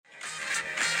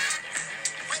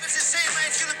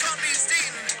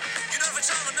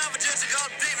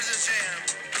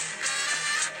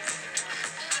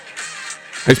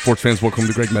Hey, sports fans, welcome to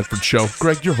the Greg Medford Show.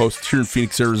 Greg, your host here in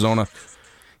Phoenix, Arizona.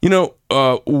 You know,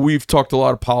 we've talked a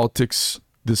lot of politics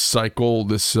this cycle,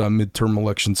 this midterm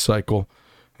election cycle,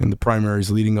 and the primaries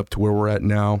leading up to where we're at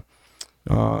now.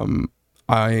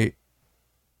 I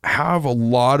have a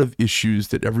lot of issues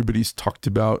that everybody's talked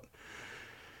about,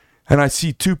 and I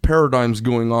see two paradigms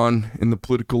going on in the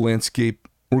political landscape.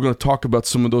 We're going to talk about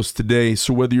some of those today.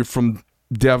 So whether you're from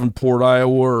Davenport,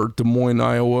 Iowa, or Des Moines,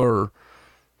 Iowa, or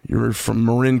you're from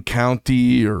Marin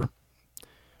County, or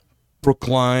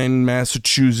Brookline,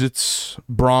 Massachusetts,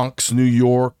 Bronx, New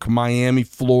York, Miami,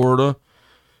 Florida,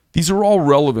 these are all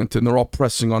relevant, and they're all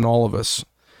pressing on all of us.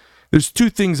 There's two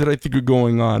things that I think are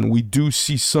going on. We do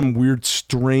see some weird,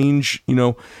 strange,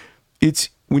 it's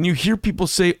when you hear people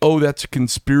say, oh, that's a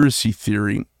conspiracy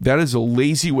theory, that is a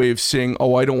lazy way of saying,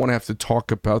 oh, I don't want to have to talk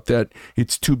about that.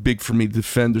 It's too big for me to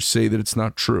defend or say that it's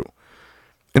not true.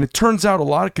 And it turns out a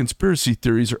lot of conspiracy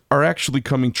theories are actually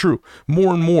coming true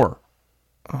more and more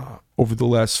over the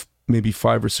last maybe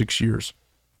 5 or 6 years.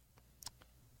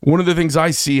 One of the things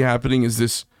I see happening is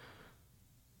this.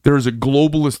 There is a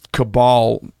globalist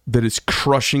cabal that is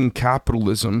crushing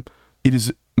capitalism. It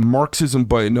is Marxism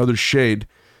by another shade,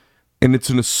 and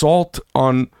it's an assault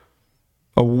on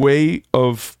a way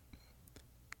of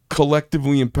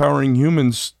collectively empowering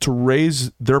humans to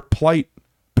raise their plight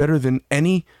better than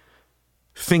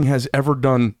anything has ever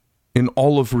done in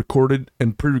all of recorded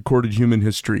and pre-recorded human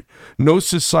history. No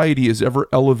society has ever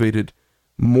elevated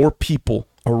more people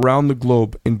around the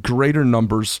globe in greater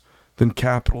numbers than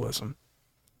capitalism.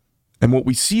 And what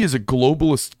we see is a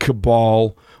globalist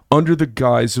cabal under the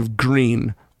guise of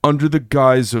green, under the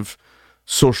guise of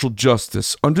social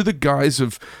justice, under the guise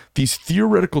of these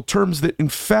theoretical terms that, in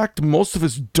fact, most of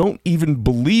us don't even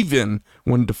believe in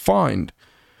when defined.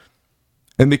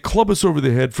 And they club us over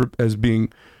the head as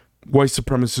being white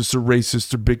supremacists or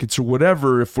racists or bigots or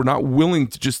whatever if we're not willing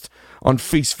to just, on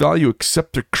face value,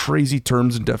 accept their crazy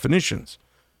terms and definitions.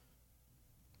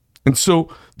 And so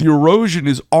the erosion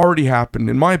has already happened.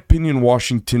 In my opinion,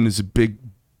 Washington is a big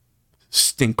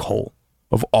stink hole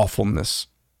of awfulness.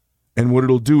 And what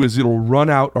it'll do is it'll run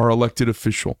out our elected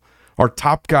official. Our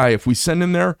top guy, if we send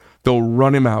him there, they'll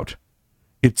run him out.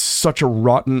 It's such a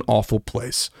rotten, awful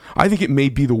place. I think it may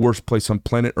be the worst place on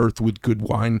planet Earth with good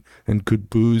wine and good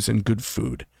booze and good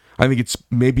food. I think it's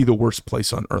maybe the worst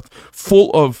place on Earth.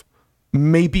 Full of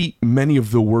maybe many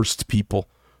of the worst people,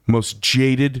 most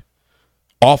jaded,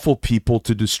 awful people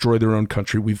to destroy their own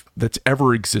country that's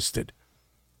ever existed.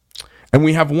 And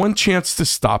we have one chance to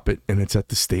stop it, and it's at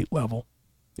the state level.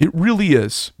 It really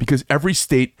is, because every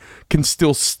state can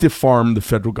still stiff-arm the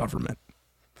federal government.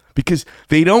 Because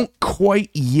they don't quite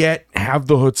yet have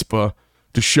the chutzpah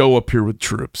to show up here with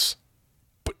troops.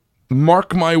 But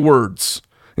mark my words,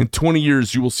 in 20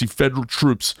 years you will see federal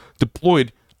troops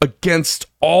deployed against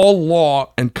all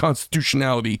law and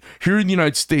constitutionality here in the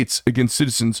United States against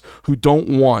citizens who don't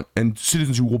want, and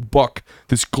citizens who will buck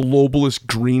this globalist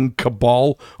green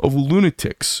cabal of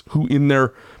lunatics who, in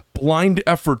their blind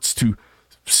efforts to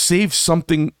save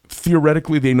something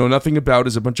theoretically they know nothing about,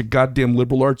 as a bunch of goddamn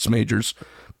liberal arts majors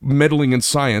meddling in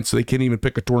science, so they can't even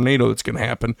pick a tornado that's going to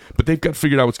happen, but they've got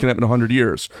figured out what's going to happen in 100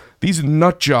 years. These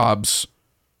nut jobs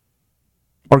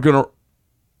are going to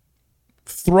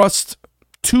thrust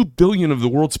 2 billion of the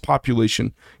world's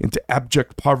population into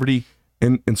abject poverty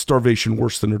and starvation,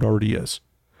 worse than it already is.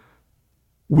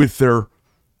 With their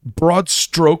broad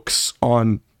strokes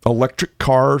on electric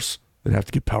cars that have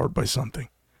to get powered by something.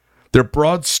 Their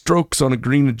broad strokes on a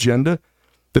green agenda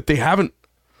that they haven't,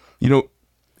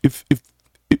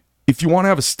 if you want to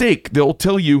have a steak, they'll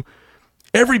tell you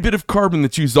every bit of carbon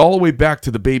that's used all the way back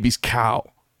to the baby's cow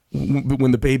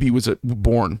when the baby was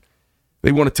born.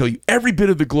 They want to tell you every bit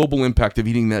of the global impact of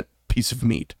eating that piece of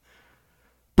meat.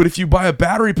 But if you buy a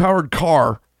battery-powered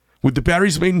car with the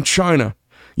batteries made in China,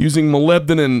 using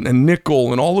molybdenum and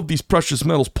nickel and all of these precious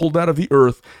metals pulled out of the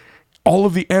earth, all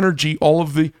of the energy, all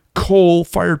of the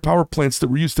coal-fired power plants that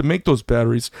were used to make those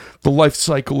batteries, the life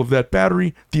cycle of that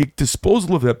battery, the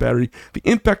disposal of that battery, the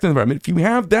impact on the environment, if you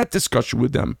have that discussion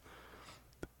with them,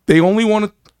 they only want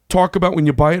to talk about when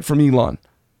you buy it from Elon.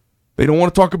 They don't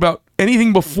want to talk about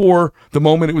anything before the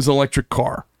moment it was an electric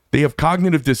car. They have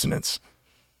cognitive dissonance.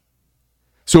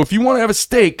 So if you want to have a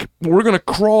steak, we're going to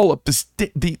crawl up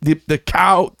the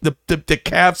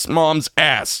calf's mom's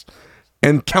ass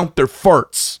and count their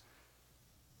farts.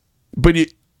 But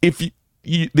if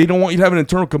they don't want you to have an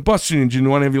internal combustion engine, they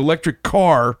want to have an electric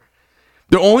car,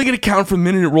 they're only going to count from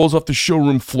the minute it rolls off the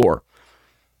showroom floor.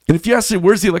 And if you ask,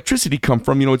 where's the electricity come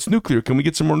from? It's nuclear. Can we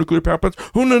get some more nuclear power plants?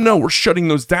 Oh, no, we're shutting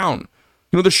those down.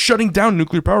 They're shutting down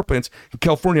nuclear power plants in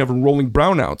California, having rolling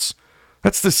brownouts.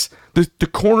 That's the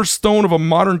cornerstone of a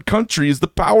modern country is the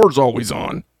power's always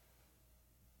on.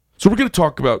 So we're going to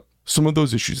talk about some of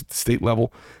those issues at the state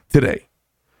level today.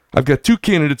 I've got two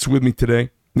candidates with me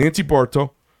today, Nancy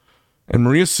Barto and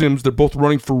Maria Syms. They're both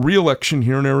running for re-election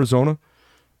here in Arizona.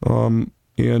 And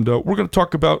we're going to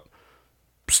talk about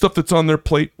stuff that's on their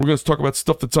plate. We're going to talk about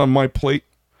stuff that's on my plate.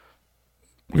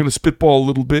 We're going to spitball a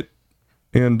little bit.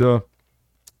 And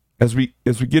as we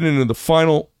get into the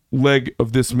final leg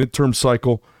of this midterm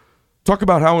cycle, talk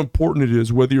about how important it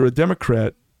is whether you're a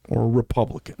Democrat or a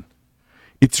Republican.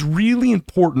 It's really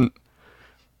important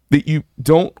that you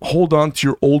don't hold on to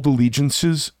your old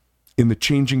allegiances in the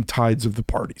changing tides of the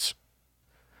parties.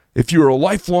 If you're a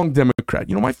lifelong Democrat,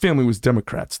 my family was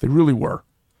Democrats. They really were.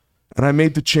 And I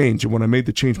made the change. And when I made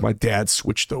the change, my dad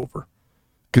switched over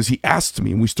because he asked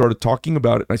me and we started talking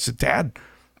about it. And I said, Dad,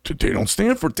 they don't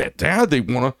stand for that. Dad, they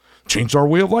want to change our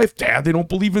way of life. Dad, they don't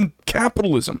believe in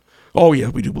capitalism. Oh, yeah,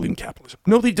 we do believe in capitalism.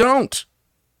 No, they don't.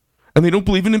 And they don't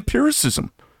believe in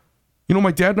empiricism.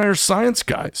 My dad and I are science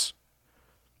guys.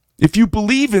 If you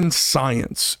believe in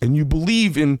science and you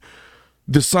believe in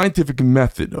the scientific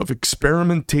method of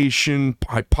experimentation,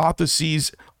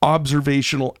 hypotheses,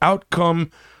 observational outcome,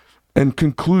 and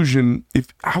conclusion,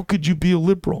 how could you be a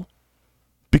liberal?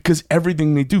 Because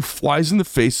everything they do flies in the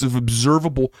face of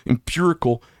observable,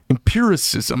 empiricism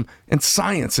and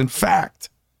science and fact.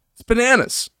 It's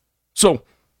bananas. So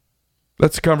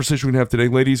that's the conversation we have today.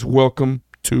 Ladies, welcome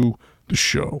to the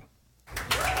show.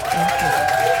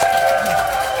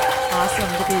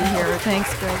 Awesome to be here.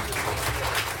 Thanks, Greg.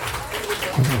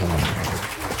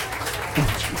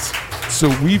 So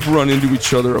we've run into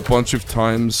each other a bunch of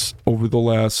times over the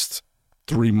last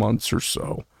 3 months or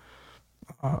so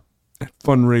at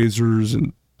fundraisers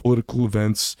and political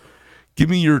events. Give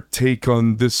me your take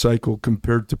on this cycle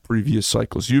compared to previous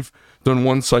cycles. You've done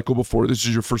one cycle before. This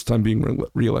is your first time being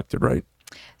reelected, right?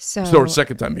 So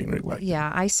second time being reelected.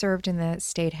 Yeah, I served in the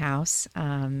state house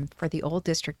for the old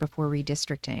district before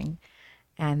redistricting.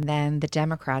 And then the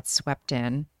Democrats swept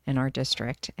in our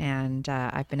district. And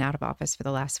I've been out of office for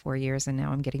the last 4 years. And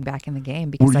now I'm getting back in the game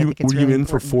because I think it's really important. Were you in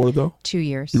for 4, though? 2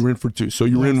 years. You were in for 2. So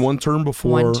you were in one term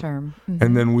before. One term. Mm-hmm.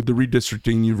 And then with the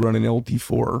redistricting, you've run an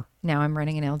LD4. Now I'm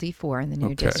running an LD4 in the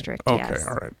new district. Okay, yes.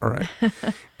 All right.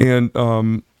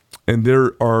 And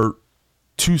there are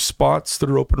 2 spots that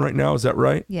are open right now. Is that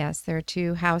right? Yes, there are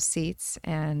 2 House seats.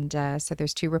 And so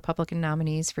there's 2 Republican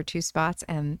nominees for 2 spots.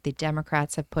 And the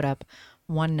Democrats have put up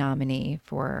 1 nominee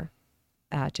for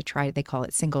to try, they call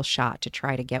it single shot, to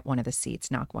try to get one of the seats,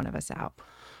 knock one of us out.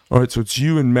 All right, so it's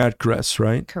you and Matt Gress,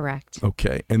 right? Correct.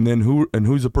 Okay, and then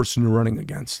who's the person you're running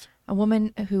against? A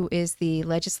woman who is the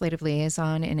legislative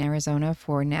liaison in Arizona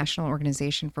for National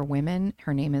Organization for Women.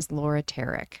 Her name is Laura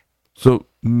Tarek. So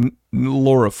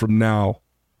Laura from NOW.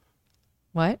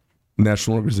 What?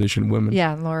 National Organization of Women.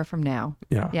 Yeah, Laura from NOW.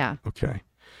 Yeah. Okay.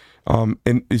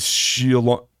 And is she a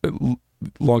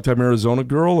long-time Arizona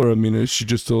girl, or is she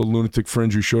just a lunatic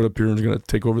fringe who showed up here and is going to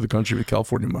take over the country with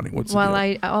California money?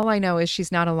 All I know is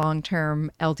she's not a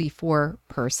long-term LD4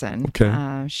 person.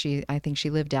 Okay. I think she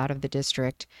lived out of the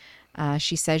district.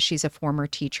 She says she's a former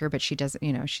teacher, but she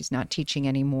doesn't. She's not teaching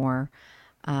anymore.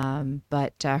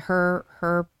 But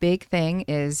her big thing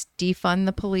is defund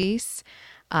the police.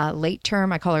 Late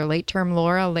term, I call her late term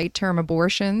Laura. Late term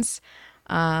abortions.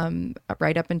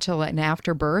 Right up until and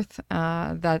after birth.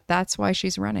 That's why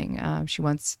she's running. She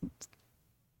wants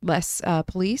less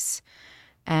police,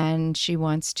 and she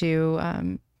wants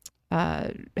to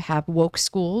have woke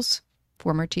schools,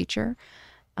 former teacher,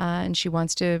 and she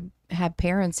wants to have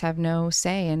parents have no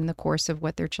say in the course of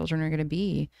what their children are going to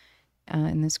be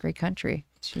in this great country.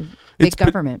 Big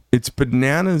government. It's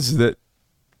bananas that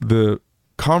the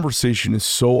conversation has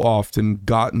so often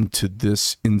gotten to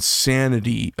this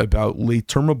insanity about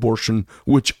late-term abortion,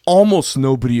 which almost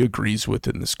nobody agrees with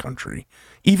in this country.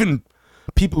 Even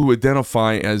people who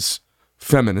identify as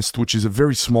feminist, which is a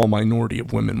very small minority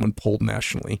of women when polled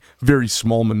nationally, very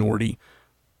small minority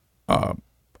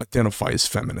identify as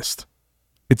feminist.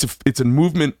 It's a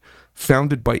movement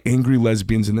founded by angry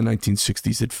lesbians in the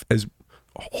 1960s that has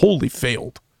wholly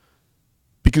failed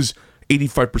because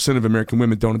 85% of American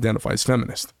women don't identify as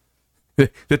feminist.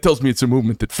 That tells me it's a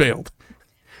movement that failed,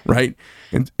 right?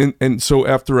 And so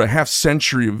after a half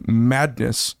century of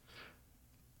madness,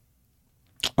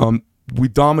 we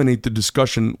dominate the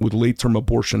discussion with late-term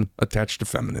abortion attached to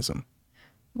feminism.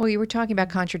 Well, you were talking about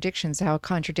contradictions, how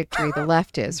contradictory the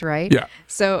left is, right? Yeah.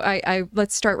 So I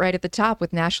let's start right at the top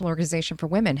with National Organization for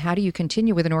Women. How do you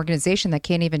continue with an organization that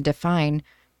can't even define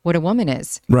what a woman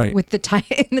is Right. with the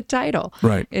in the title?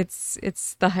 Right.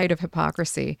 It's the height of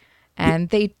hypocrisy. And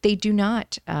they do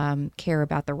not care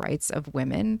about the rights of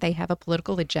women. They have a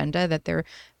political agenda that they're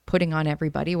putting on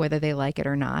everybody, whether they like it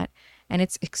or not. And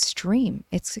it's extreme.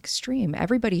 It's extreme.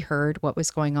 Everybody heard what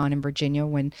was going on in Virginia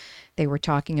when they were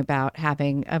talking about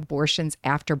having abortions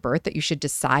after birth, that you should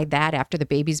decide that after the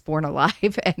baby's born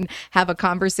alive and have a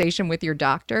conversation with your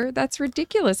doctor. That's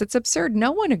ridiculous. It's absurd.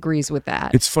 No one agrees with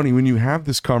that. It's funny when you have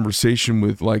this conversation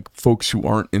with like folks who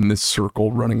aren't in this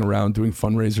circle running around doing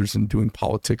fundraisers and doing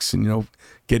politics and,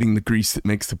 getting the grease that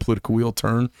makes the political wheel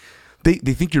turn. They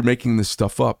think you're making this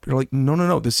stuff up. You're like,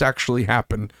 no, this actually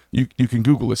happened. You can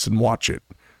Google this and watch it.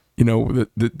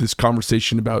 This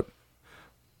conversation about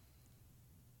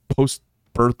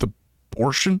post-birth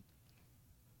abortion.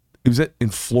 Was that in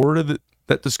Florida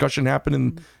that discussion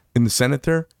happened in the Senate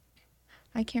there?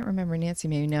 I can't remember. Nancy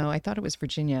may know. I thought it was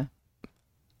Virginia.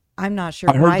 I'm not sure.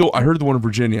 I heard the one in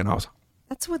Virginia, and I was.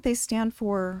 That's what they stand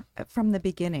for from the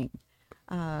beginning.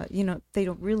 They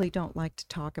don't like to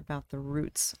talk about the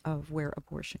roots of where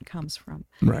abortion comes from.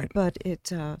 Right. But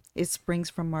it springs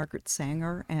from Margaret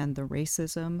Sanger and the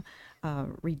racism,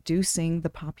 reducing the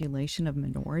population of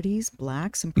minorities,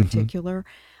 blacks in particular.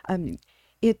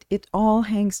 It all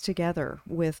hangs together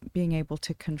with being able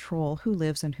to control who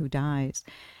lives and who dies.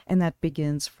 And that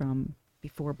begins from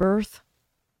before birth,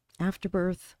 after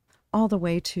birth, all the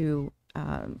way to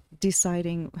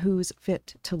deciding who's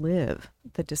fit to live,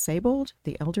 the disabled,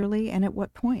 the elderly, and at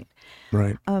what point.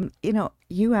 Right.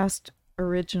 You asked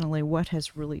originally what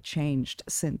has really changed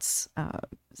since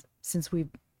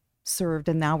we've served,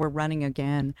 and now we're running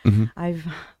again. Mm-hmm.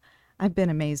 I've been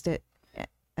amazed at.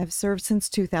 I've served since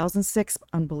 2006,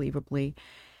 unbelievably,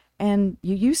 and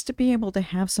you used to be able to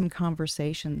have some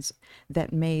conversations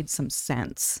that made some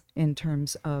sense in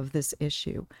terms of this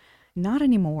issue. Not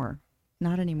anymore.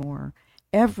 Not anymore.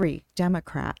 Every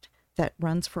Democrat that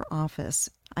runs for office,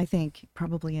 I think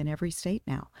probably in every state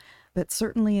now, but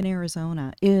certainly in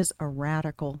Arizona, is a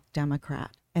radical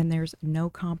Democrat, and there's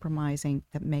no compromising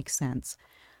that makes sense.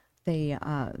 They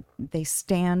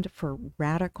stand for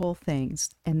radical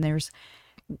things, and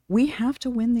we have to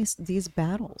win these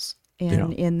battles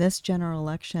in this general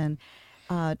election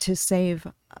to save,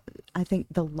 I think,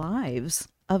 the lives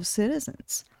of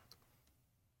citizens.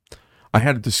 I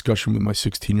had a discussion with my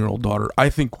 16-year-old daughter. I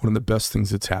think one of the best things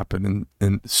that's happened,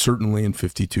 and certainly in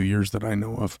 52 years that I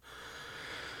know of,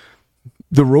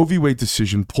 the Roe v. Wade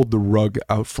decision pulled the rug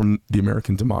out from the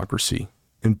American democracy.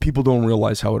 And people don't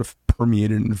realize how it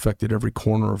permeated and affected every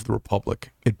corner of the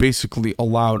republic. It basically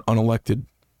allowed unelected,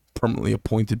 permanently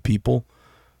appointed people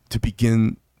to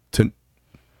begin to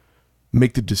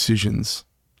make the decisions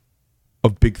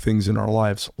of big things in our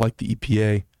lives, like the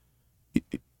EPA,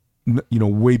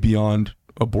 way beyond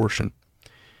abortion.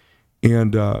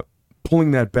 And pulling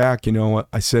that back,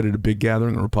 I said at a big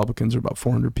gathering of Republicans, there were about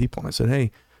 400 people, and I said, hey,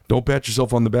 don't pat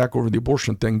yourself on the back over the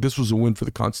abortion thing. This was a win for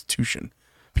the Constitution,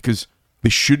 because they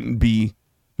shouldn't be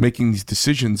making these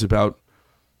decisions about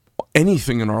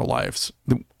anything in our lives.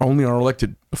 Only our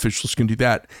elected officials can do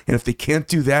that. And if they can't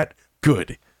do that,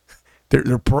 good.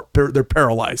 They're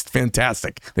paralyzed.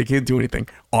 Fantastic. They can't do anything.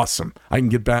 Awesome. I can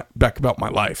get back about my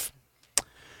life.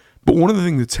 But one of the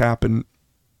things that's happened,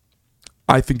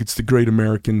 I think it's the great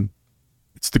American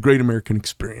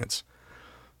experience.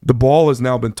 The ball has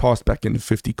now been tossed back into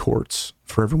 50 courts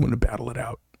for everyone to battle it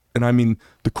out. And I mean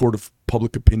the court of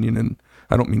public opinion, and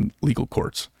I don't mean legal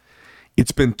courts.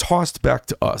 It's been tossed back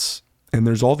to us, and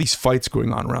there's all these fights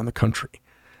going on around the country.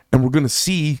 And we're going to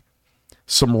see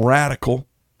some radical,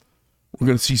 we're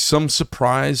going to see some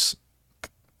surprise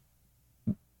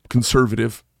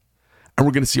conservative, and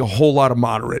we're going to see a whole lot of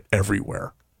moderate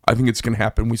everywhere. I think it's going to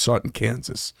happen. We saw it in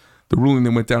Kansas. The ruling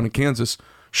that went down in Kansas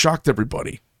shocked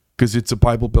everybody because it's a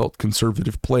Bible Belt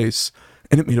conservative place,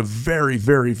 and it made a very,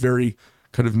 very, very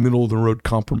kind of middle-of-the-road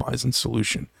compromise and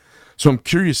solution. So I'm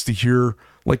curious to hear,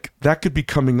 that could be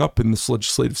coming up in this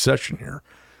legislative session here,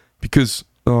 because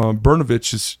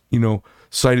Brnovich has,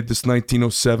 cited this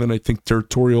 1907, I think,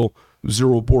 territorial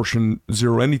zero abortion,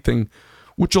 zero anything,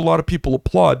 which a lot of people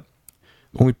applaud.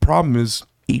 The only problem is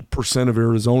 8% of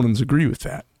Arizonans agree with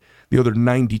that. The other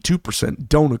 92%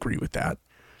 don't agree with that.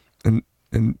 And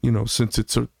since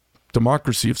it's a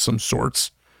democracy of some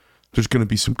sorts, there's going to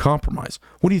be some compromise.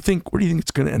 What do you think? Where do you think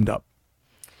it's going to end up?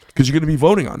 Because you're going to be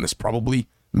voting on this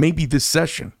maybe this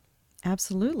session.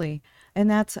 Absolutely. And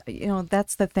that's,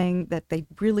 that's the thing that they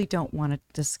really don't want to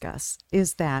discuss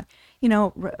is that,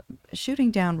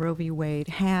 shooting down Roe v. Wade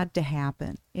had to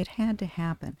happen. It had to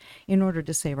happen in order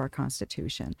to save our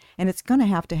Constitution. And it's going to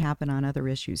have to happen on other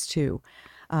issues too,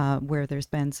 where there's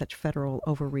been such federal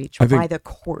overreach by the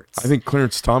courts. I think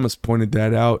Clarence Thomas pointed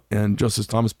that out, and Justice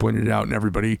Thomas pointed it out, and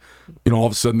everybody, all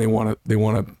of a sudden they want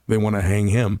to hang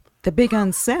him. The big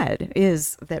unsaid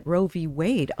is that Roe v.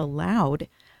 Wade allowed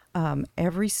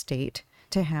every state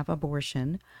to have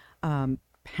abortion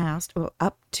past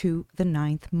up to the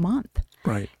 9th month.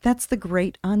 Right. That's the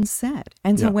great unsaid.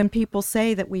 And so when people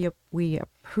say that we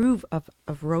approve of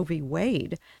Roe v.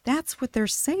 Wade, that's what they're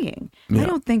saying. Yeah. I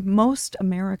don't think most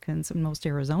Americans and most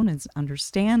Arizonans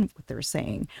understand what they're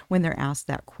saying when they're asked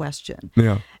that question.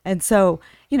 Yeah. And so,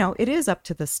 it is up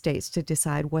to the states to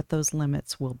decide what those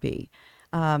limits will be.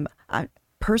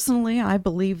 Personally, I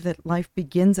believe that life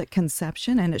begins at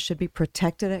conception and it should be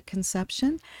protected at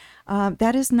conception.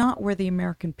 That is not where the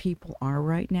American people are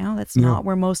right now. That's not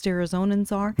where most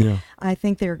Arizonans are. Yeah. I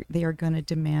think they are going to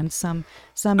demand some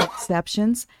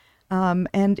exceptions,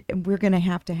 and we're going to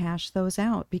hash those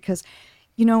out because,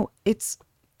 it's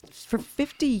for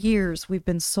 50 years we've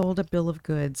been sold a bill of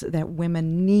goods that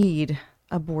women need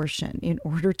abortion in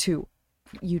order to,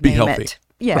 Be healthy. it.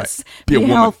 Yes, Right. Be a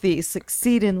woman. healthy,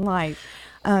 succeed in life,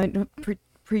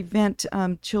 prevent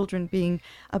children being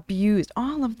abused.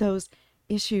 All of those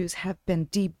issues have been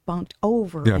debunked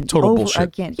over and total over bullshit.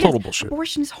 again. Total bullshit.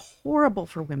 Abortion is horrible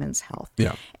for women's health.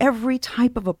 Yeah. Every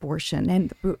type of abortion,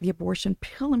 and the abortion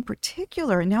pill in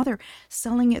particular, and now they're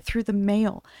selling it through the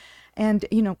mail, and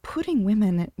putting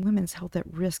women's health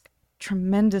at risk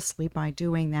tremendously by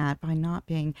doing that, by not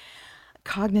being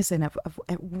cognizant of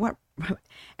at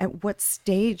what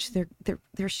stage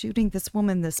they're shooting this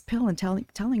woman this pill and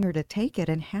telling her to take it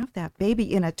and have that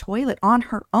baby in a toilet on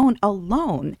her own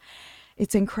alone.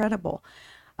 It's incredible.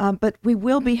 But we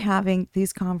will be having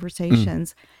these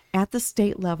conversations at the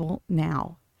state level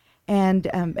now, and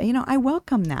I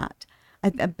welcome that.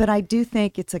 But I do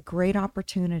think it's a great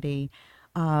opportunity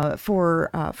for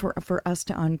us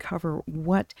to uncover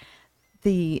what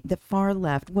the far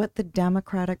left, what the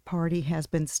Democratic Party has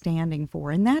been standing for,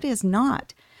 and that is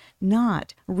not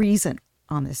reason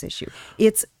on this issue.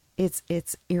 It's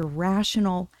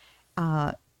irrational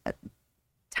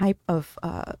type of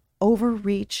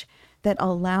overreach that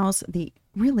allows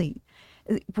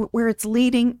where it's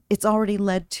leading, it's already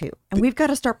led to, and we've got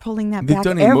to start pulling that back. It's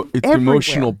everywhere.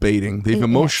 emotional baiting. They've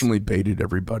emotionally baited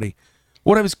everybody.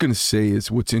 What I was going to say is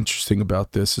what's interesting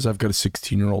about this is I've got a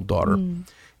 16-year-old daughter.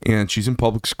 And she's in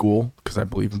public school because I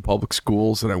believe in public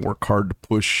schools, and I work hard to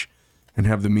push and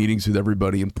have the meetings with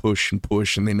everybody and push.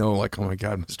 And they know, like, oh my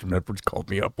God, Mr. Medford's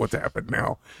called me up. What's happened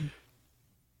now?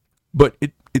 But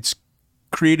it's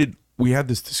created, we had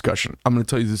this discussion. I'm going to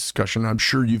tell you this discussion. I'm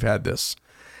sure you've had this.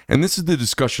 And this is the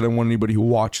discussion I want anybody who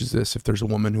watches this, if there's a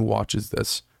woman who watches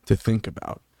this, to think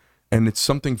about. And it's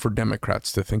something for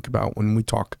Democrats to think about when we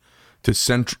talk to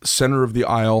center of the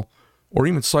aisle, or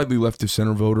even slightly left of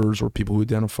center voters or people who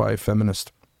identify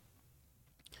feminist.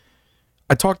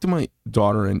 I talked to my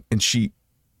daughter and she,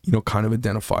 kind of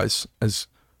identifies as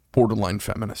borderline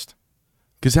feminist.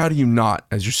 Because how do you not,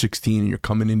 as you're 16 and you're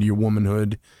coming into your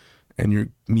womanhood and you're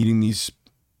meeting these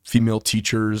female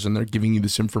teachers and they're giving you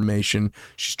this information,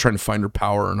 she's trying to find her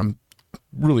power, and I'm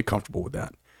really comfortable with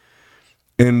that.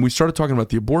 And we started talking about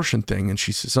the abortion thing, and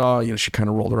she says, she kind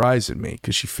of rolled her eyes at me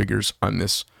because she figures I'm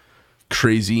this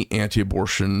crazy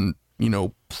anti-abortion,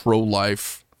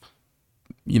 pro-life,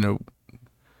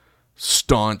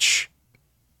 staunch,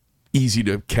 easy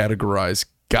to categorize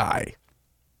guy.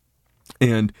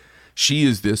 And she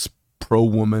is this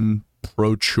pro-woman,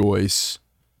 pro-choice,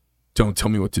 don't tell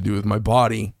me what to do with my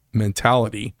body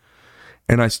mentality.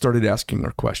 And I started asking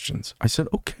her questions. I said,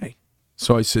 okay.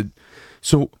 So I said,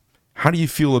 so how do you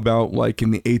feel about, like,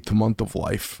 in the 8th month of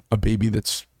life, a baby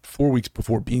that's 4 weeks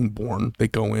before being born, they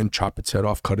go in, chop its head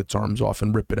off, cut its arms off,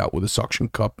 and rip it out with a suction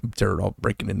cup, tear it off,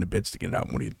 break it into bits to get it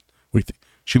out. What do you think?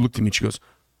 She looked at me and she goes,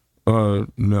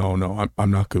 no,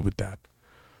 I'm not good with that.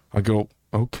 I go,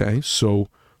 okay. So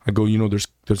I go,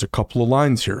 there's a couple of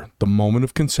lines here. The moment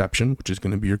of conception, which is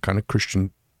going to be your kind of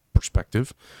Christian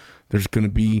perspective. There's going to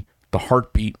be the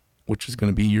heartbeat, which is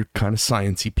going to be your kind of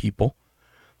sciencey people.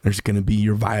 There's going to be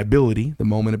your viability, the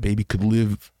moment a baby could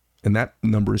live. And that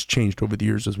number has changed over the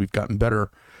years as we've gotten better.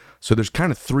 So there's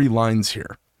kind of 3 lines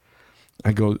here.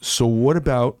 I go, so what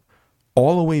about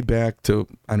all the way back to,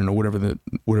 I don't know, whatever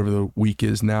the week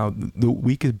is now, the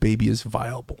week a baby is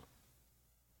viable.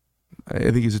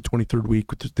 I think it's the 23rd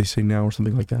week, what they say now, or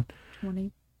something like that.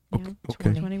 20. Yeah,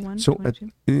 Okay. 21, So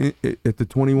 22. at the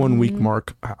 21 week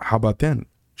mark, how about then?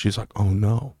 She's like, oh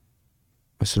no.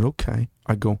 I said, okay.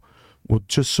 I go, well,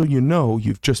 just so you know,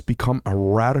 you've just become a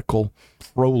radical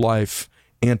pro-life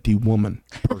anti-woman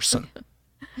person.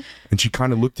 And she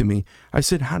kind of looked at me. I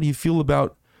said, how do you feel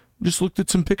about, just looked at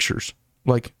some pictures,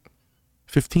 like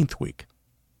 15th week.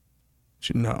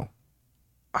 She said, no.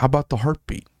 How about the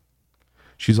heartbeat?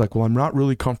 She's like, well, I'm not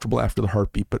really comfortable after the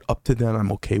heartbeat, but up to then,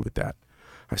 I'm okay with that.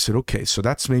 I said, okay, so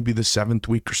that's maybe the 7th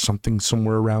week or something,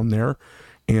 somewhere around there.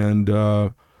 And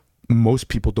most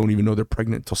people don't even know they're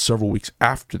pregnant until several weeks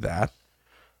after that.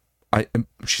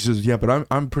 She says, yeah, but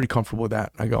I'm pretty comfortable with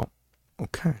that. I go,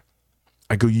 okay.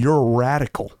 I go, you're a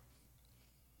radical.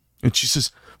 And she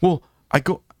says, well, I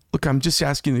go, look, I'm just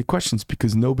asking the questions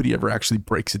because nobody ever actually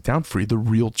breaks it down for you, the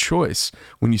real choice.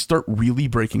 When you start really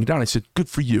breaking it down, I said, good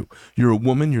for you. You're a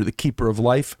woman, you're the keeper of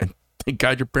life, and thank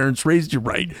God your parents raised you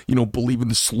right. You don't believe in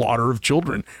the slaughter of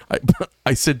children.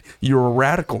 I said, you're a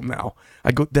radical now.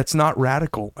 I go, that's not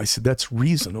radical. I said, that's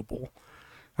reasonable.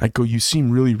 I go, you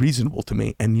seem really reasonable to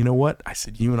me. And you know what? I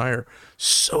said, you and I are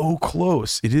so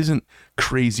close. It isn't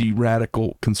crazy,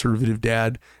 radical, conservative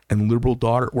dad and liberal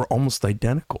daughter. We're almost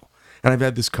identical. And I've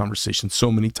had this conversation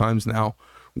so many times now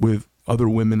with other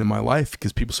women in my life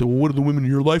because people say, well, what do the women in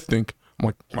your life think? I'm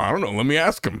like, I don't know. Let me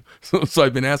ask them. So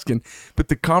I've been asking. But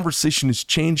the conversation has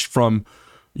changed from,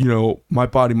 my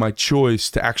body, my choice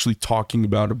to actually talking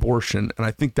about abortion. And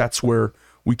I think that's where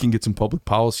we can get some public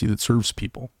policy that serves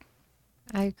people.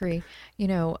 I agree.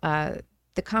 The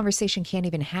conversation can't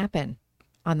even happen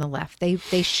on the left. They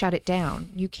shut it down.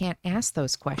 You can't ask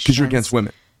those questions. Because you're against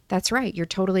women. That's right. You're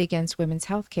totally against women's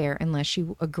health care unless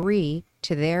you agree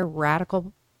to their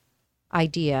radical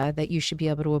idea that you should be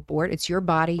able to abort. It's your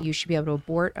body. You should be able to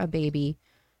abort a baby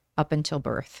up until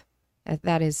birth.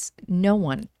 That is, no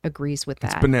one agrees with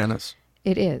that. It's bananas.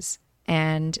 It is.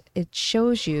 And it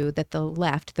shows you that the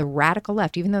left, the radical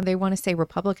left, even though they want to say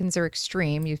Republicans are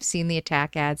extreme, you've seen the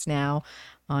attack ads now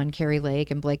on Carrie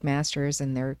Lake and Blake Masters,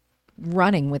 and they're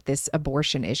running with this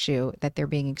abortion issue that they're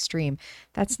being extreme.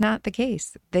 That's not the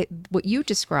case. What you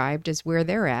described is where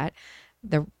they're at.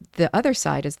 The other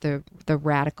side is the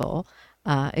radical,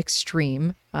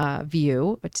 extreme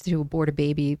view to abort a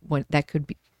baby when that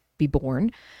could be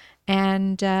born.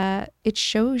 And it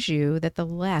shows you that the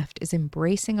left is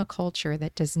embracing a culture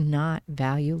that does not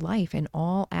value life in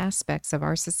all aspects of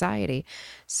our society.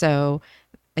 So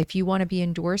if you want to be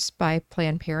endorsed by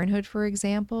Planned Parenthood, for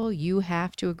example, you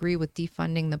have to agree with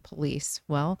defunding the police.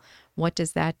 Well, what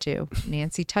does that do?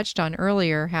 Nancy touched on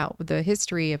earlier how the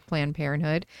history of Planned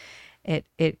Parenthood,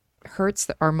 it hurts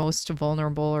our most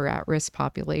vulnerable or at-risk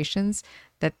populations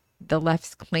that the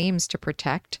left claims to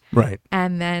protect. Right.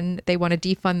 And then they want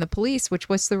to defund the police, which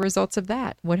was the results of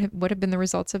that. What have been the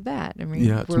results of that? I mean,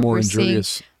 it's more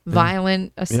injurious.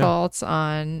 Violent assaults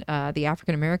on the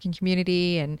African-American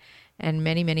community and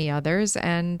many, many others.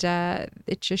 And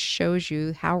it just shows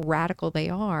you how radical they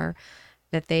are,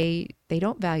 that they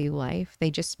don't value life. They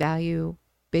just value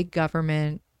big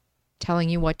government telling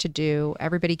you what to do,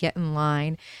 everybody get in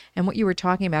line. And what you were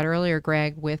talking about earlier,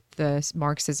 Greg, with the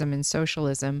Marxism and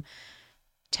socialism,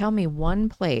 tell me one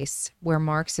place where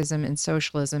Marxism and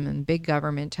socialism and big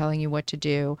government telling you what to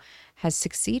do has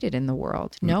succeeded in the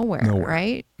world. Nowhere.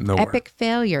 Right? Nowhere. Epic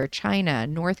failure, China,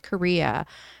 North Korea,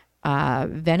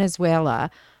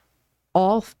 Venezuela,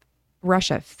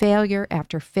 Russia, failure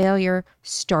after failure,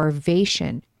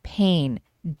 starvation, pain,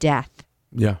 death.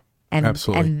 Yeah.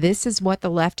 Absolutely. And this is what the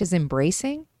left is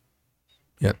embracing?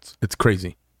 Yeah, it's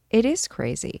crazy. It is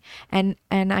crazy. And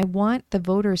I want the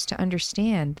voters to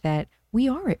understand that we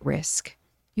are at risk.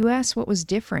 You asked what was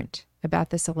different about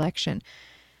this election.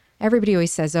 Everybody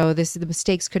always says, oh, the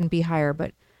mistakes couldn't be higher.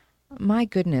 But my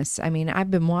goodness, I mean,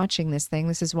 I've been watching this thing.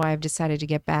 This is why I've decided to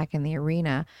get back in the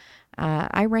arena.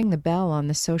 I rang the bell on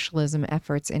the socialism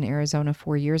efforts in Arizona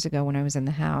 4 years ago when I was in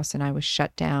the House, and I was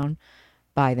shut down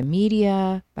by the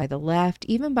media, by the left,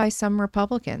 even by some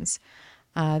Republicans.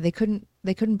 They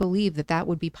couldn't believe that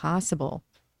would be possible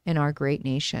in our great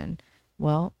nation.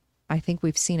 Well, I think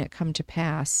we've seen it come to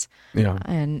pass. Yeah.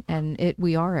 And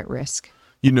we are at risk.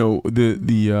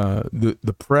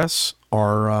 The press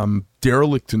are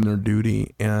derelict in their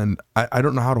duty, and I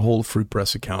don't know how to hold a free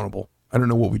press accountable. I don't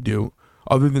know what we do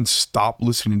other than stop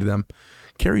listening to them.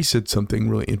 Carrie said something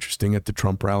really interesting at the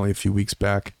Trump rally a few weeks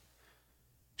back.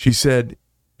 She said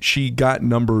she got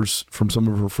numbers from some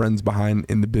of her friends behind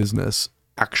in the business,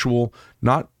 actual,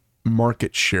 not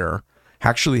market share,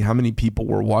 actually how many people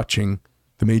were watching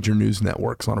the major news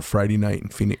networks on a Friday night in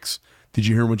Phoenix. Did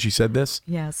you hear when she said this?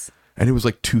 Yes. And it was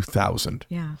like 2,000.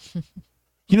 Yeah.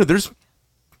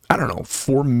 I don't know,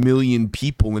 4 million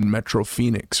people in Metro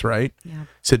Phoenix, right? Yeah.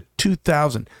 Said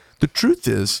 2,000. The truth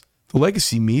is, the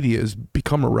legacy media has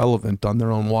become irrelevant on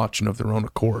their own watch and of their own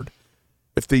accord.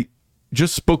 If they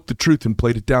just spoke the truth and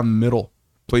played it down the middle,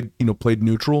 played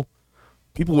neutral,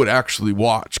 people would actually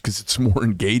watch because it's more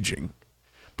engaging.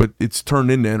 But it's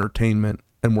turned into entertainment,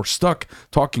 and we're stuck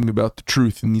talking about the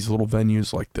truth in these little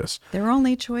venues like this. Their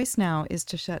only choice now is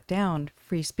to shut down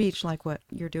free speech like what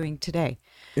you're doing today.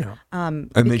 Yeah. And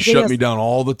they shut me down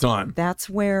all the time. That's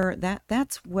where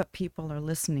that's what people are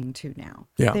listening to now.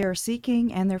 Yeah. They're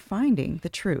seeking and they're finding the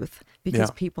truth because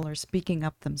Yeah. people are speaking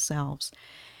up themselves.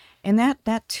 And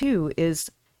that too is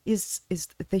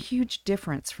the huge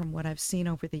difference from what I've seen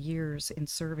over the years in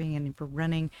serving and for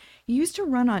running. You used to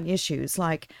run on issues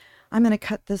like, I'm going to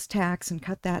cut this tax and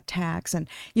cut that tax, and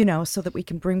so that we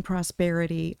can bring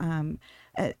prosperity,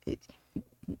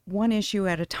 one issue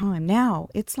at a time. Now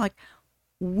it's like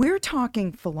we're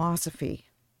talking philosophy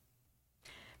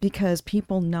because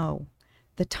people know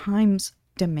the times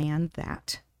demand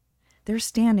that. They're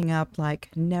standing up like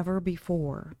never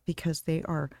before because they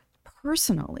are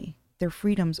personally, their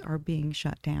freedoms are being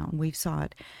shut down. We saw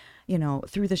it,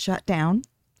 through the shutdown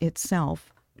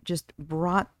itself, just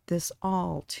brought this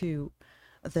all to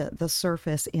the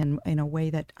surface in a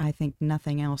way that I think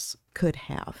nothing else could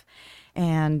have.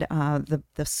 And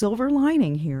the silver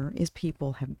lining here is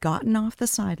people have gotten off the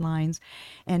sidelines,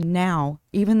 and now,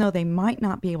 even though they might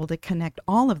not be able to connect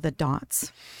all of the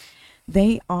dots,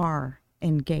 they are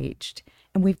engaged.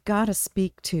 And we've got to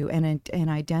speak to and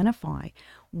identify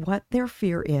what their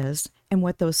fear is and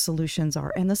what those solutions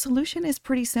are. And the solution is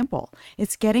pretty simple.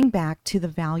 It's getting back to the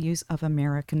values of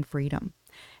American freedom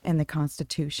and the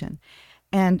Constitution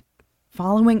and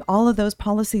following all of those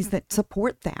policies that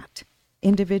support that,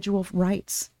 individual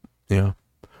rights. Yeah.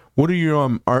 What are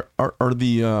your are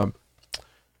the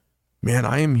man,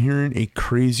 I am hearing a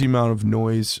crazy amount of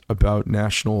noise about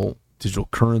national digital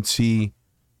currency,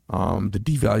 the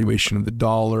devaluation of the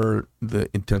dollar, the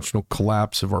intentional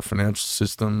collapse of our financial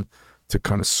system to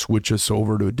kind of switch us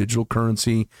over to a digital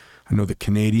currency. I know the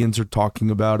Canadians are talking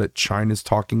about it. China's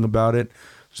talking about it.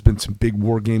 There's been some big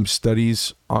war game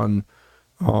studies on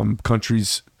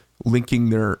countries linking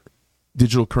their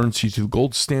digital currency to the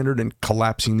gold standard and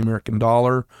collapsing the American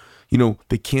dollar.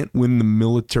 They can't win the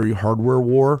military hardware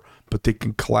war, but they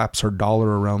can collapse our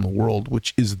dollar around the world,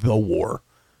 which is the war.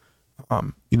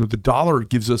 The dollar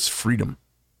gives us freedom,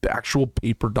 the actual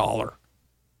paper dollar,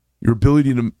 your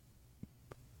ability to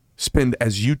spend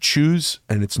as you choose,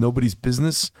 and it's nobody's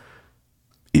business.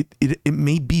 It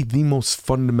may be the most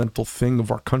fundamental thing of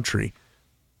our country,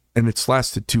 and it's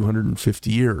lasted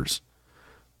 250 years.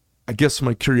 I guess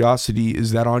my curiosity,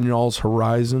 is that on y'all's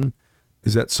horizon?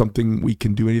 Is that something we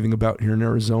can do anything about here in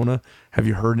Arizona? Have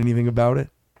you heard anything about it?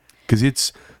 Because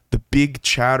it's the big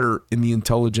chatter in the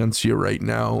intelligentsia right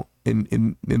now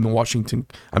in the Washington.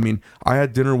 I mean, I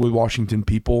had dinner with Washington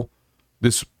people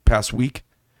this past week,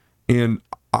 and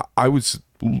I was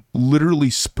literally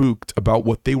spooked about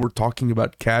what they were talking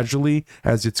about casually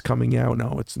as it's coming out.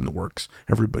 No, it's in the works.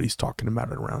 Everybody's talking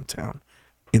about it around town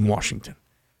in Washington.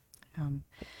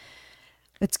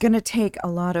 It's going to take a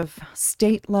lot of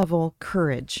state-level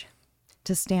courage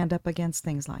to stand up against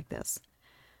things like this.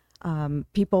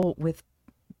 People with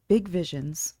big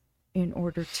visions in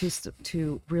order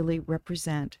to really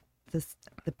represent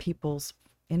the people's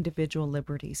individual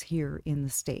liberties here in the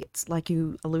states, like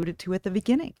you alluded to at the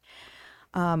beginning.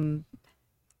 I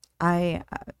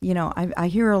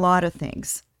hear a lot of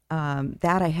things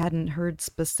that I hadn't heard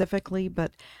specifically,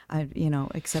 but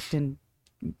except in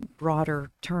broader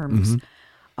terms.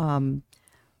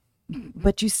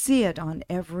 But you see it on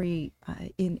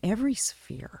in every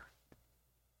sphere,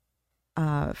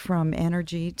 from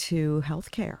energy to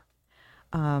healthcare.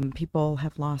 People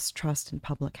have lost trust in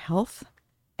public health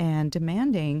and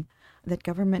demanding that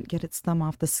government get its thumb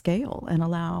off the scale and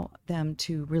allow them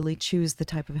to really choose the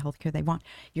type of healthcare they want.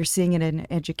 You're seeing it in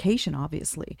education,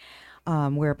 obviously,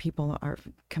 where people are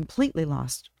completely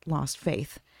lost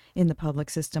faith in the public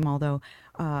system, although,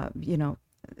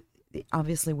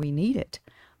 obviously we need it,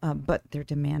 but they're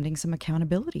demanding some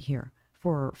accountability here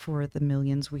for the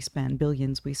billions we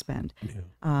spend.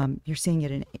 Yeah. You're seeing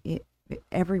it in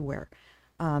everywhere.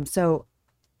 So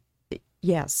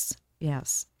yes,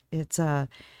 it's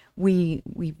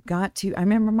we've got to. I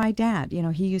remember my dad.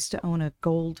 He used to own a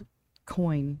gold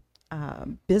coin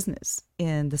business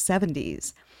in the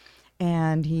 70s,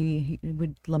 and he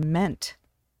would lament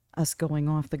us going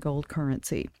off the gold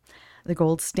currency, the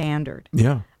gold standard.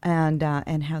 Yeah. And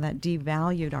how that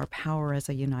devalued our power as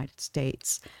a United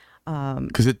States.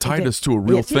 Because it tied us to a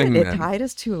real thing It then. tied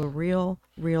us to a real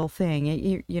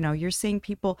thing. You're seeing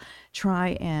people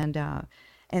try and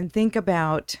think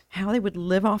about how they would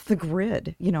live off the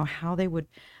grid, how they would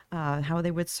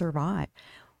survive.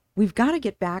 We've got to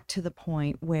get back to the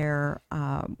point where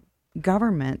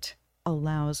government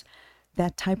allows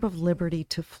that type of liberty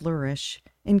to flourish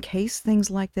in case things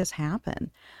like this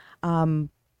happen.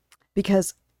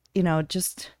 Because,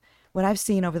 just what I've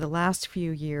seen over the last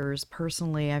few years,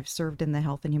 personally, I've served in the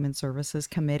Health and Human Services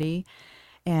Committee.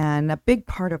 And a big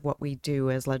part of what we do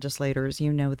as legislators,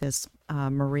 this,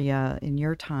 Maria, in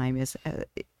your time,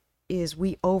 is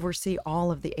we oversee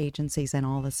all of the agencies and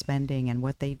all the spending and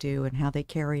what they do and how they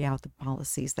carry out the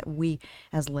policies that we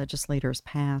as legislators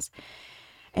pass.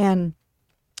 And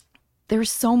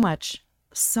there's so much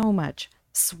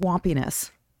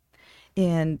swampiness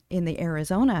in the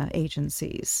Arizona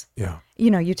agencies. Yeah.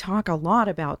 You talk a lot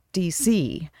about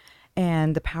DC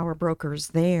and the power brokers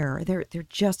there. They're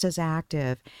just as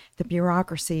active. The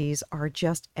bureaucracies are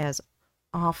just as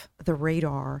off the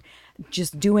radar,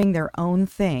 just doing their own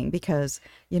thing because,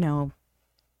 they're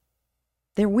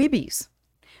weebies.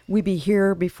 We be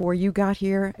here before you got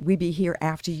here. We be here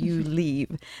after you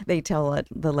leave, they tell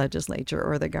the legislature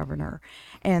or the governor.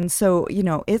 And so,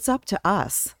 it's up to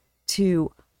us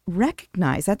to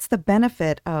recognize that's the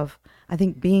benefit of, I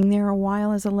think, being there a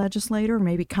while as a legislator,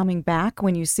 maybe coming back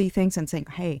when you see things and saying,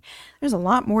 hey, there's a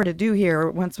lot more to do here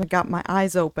once I got my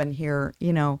eyes open here,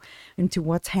 into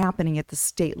what's happening at the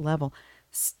state level.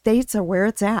 States are where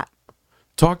it's at.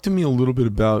 Talk to me a little bit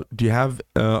about, do you have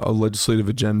a legislative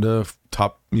agenda,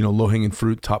 top, low-hanging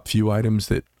fruit, top few items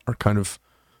that are kind of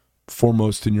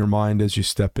foremost in your mind as you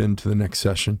step into the next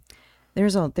session?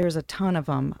 There's a ton of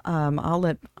them. I'll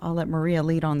let Maria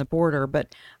lead on the border,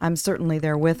 but I'm certainly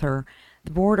there with her.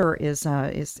 The border is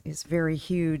very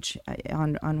huge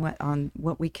on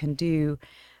what we can do.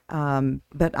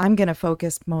 But I'm going to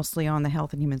focus mostly on the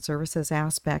health and human services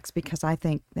aspects because I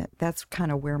think that's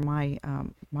kind of where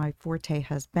my forte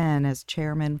has been as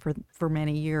chairman for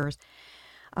many years,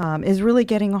 is really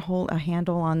getting a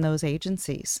handle on those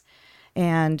agencies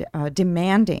and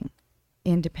demanding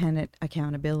independent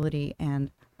accountability and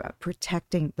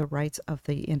protecting the rights of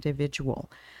the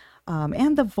individual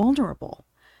and the vulnerable.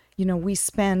 We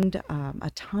spend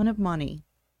a ton of money,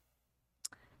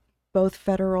 both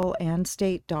federal and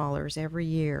state dollars every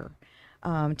year,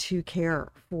 to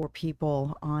care for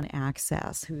people on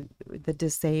access, the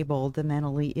disabled, the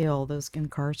mentally ill, those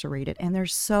incarcerated. And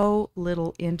there's so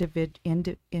little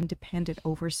independent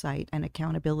oversight and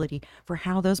accountability for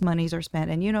how those monies are spent.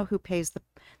 And who pays the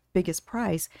biggest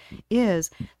price is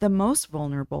the most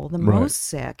vulnerable, the Right. most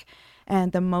sick,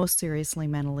 and the most seriously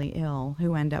mentally ill,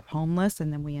 who end up homeless,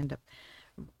 and then we end up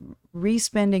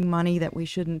re-spending money that we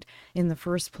shouldn't in the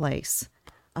first place.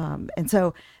 And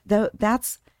so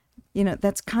that's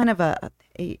kind of a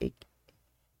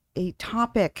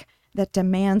topic that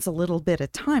demands a little bit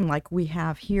of time, like we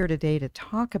have here today to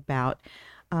talk about.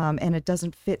 And it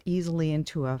doesn't fit easily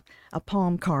into a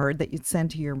palm card that you'd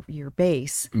send to your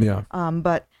base. Yeah.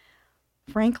 But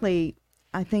frankly,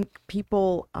 I think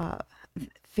people,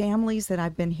 families that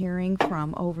I've been hearing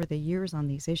from over the years on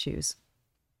these issues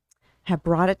have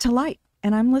brought it to light,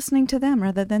 and I'm listening to them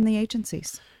rather than the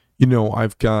agencies.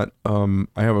 I've got, I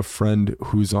have a friend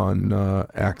who's on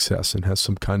Access and has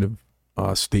some kind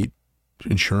of state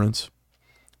insurance,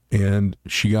 and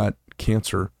she got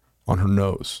cancer on her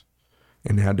nose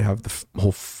and had to have the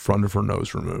whole front of her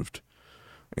nose removed.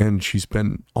 And she's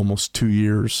been almost 2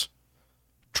 years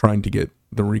trying to get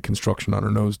the reconstruction on her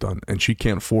nose done, and she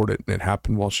can't afford it. And it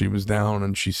happened while she was down,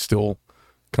 and she's still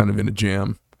kind of in a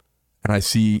jam. And I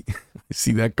see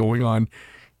that going on.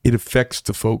 It affects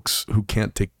the folks who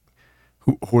can't take,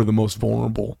 who are the most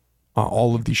vulnerable,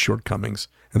 all of these shortcomings.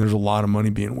 And there's a lot of money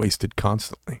being wasted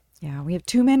constantly. Yeah, we have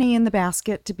too many in the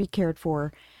basket to be cared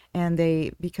for. And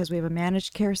because we have a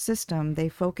managed care system, they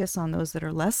focus on those that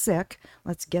are less sick.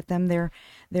 Let's get them their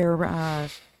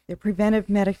preventive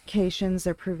medications,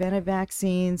 their preventive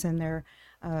vaccines, and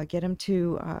get them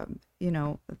to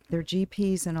their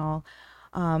GPs and all.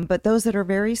 But those that are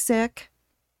very sick,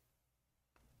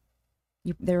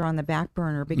 they're on the back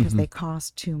burner because they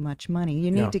cost too much money.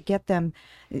 You need to get them,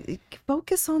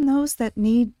 focus on those that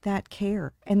need that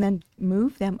care, and then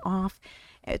move them off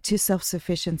to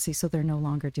self-sufficiency so they're no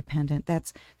longer dependent.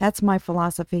 That's my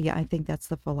philosophy. I think that's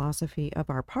the philosophy of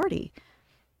our party.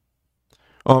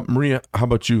 Maria, how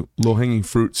about you? Low-hanging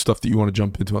fruit, stuff that you want to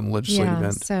jump into on the legislative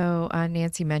end? So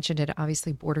Nancy mentioned it.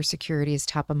 Obviously, border security is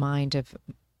top of mind of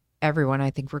everyone, I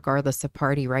think, regardless of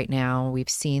party right now. We've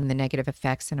seen the negative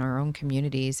effects in our own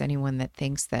communities. Anyone that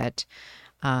thinks that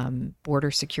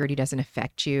Border security doesn't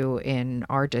affect you in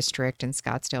our district in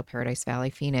Scottsdale, Paradise Valley,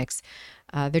 Phoenix.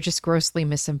 They're just grossly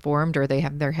misinformed, or they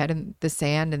have their head in the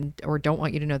sand and or don't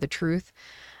want you to know the truth.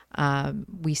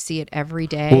 We see it every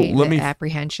day, Well, the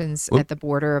apprehensions at the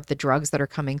border of the drugs that are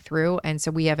coming through. And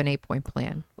so we have an 8-point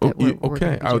plan. That we're gonna be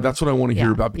doing. That's what I want to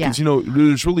hear about, because,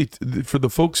 there's really, for the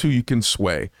folks who you can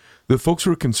sway, the folks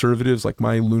who are conservatives, like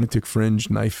my lunatic fringe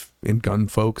knife and gun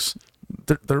folks,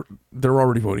 they're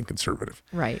already voting conservative.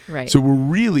 Right. So we're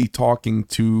really talking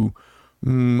to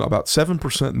about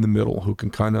 7% in the middle who can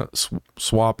kind of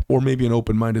swap, or maybe an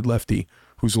open-minded lefty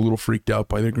who's a little freaked out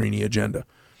by the greenie agenda.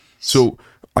 So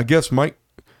I guess, Mike,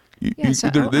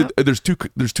 there's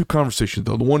two conversations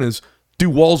though. The one is, do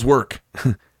walls work?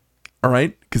 All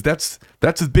right, because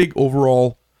that's a big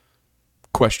overall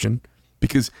question,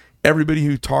 because everybody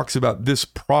who talks about this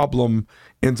problem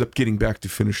ends up getting back to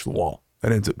finish the wall.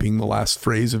 That ends up being the last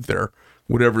phrase of their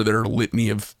litany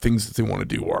of things that they want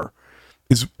to do are.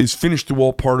 Is finish the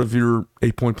wall part of your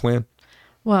 8-point plan?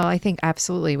 Well, I think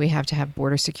absolutely we have to have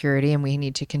border security, and we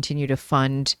need to continue to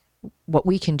fund what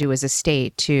we can do as a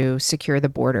state to secure the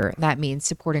border. That means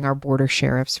supporting our border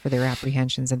sheriffs for their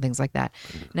apprehensions and things like that.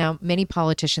 Now, many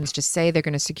politicians just say they're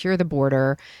going to secure the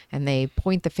border, and they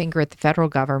point the finger at the federal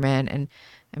government. And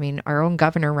I mean, our own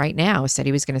governor right now said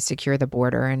he was going to secure the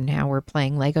border, and now we're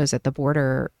playing Legos at the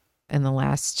border in the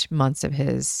last months of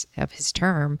his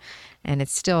term, and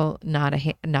it's still not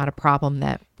a problem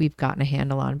that we've gotten a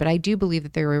handle on. But I do believe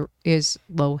that there is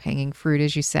low-hanging fruit,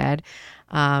 as you said,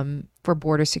 for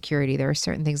border security. There are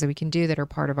certain things that we can do that are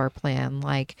part of our plan,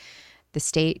 like the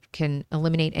state can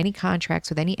eliminate any contracts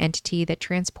with any entity that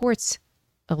transports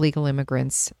illegal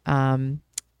immigrants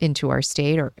into our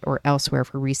state or elsewhere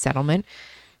for resettlement.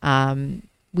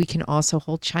 We can also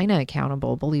hold China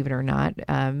accountable, believe it or not.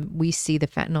 We see the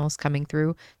fentanyls coming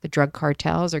through. The drug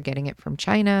cartels are getting it from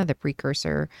China, the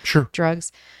precursor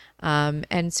drugs.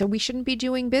 And so we shouldn't be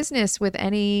doing business with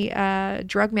any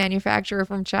drug manufacturer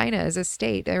from China as a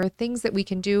state. There are things that we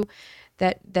can do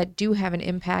that do have an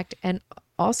impact, and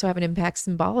also have an impact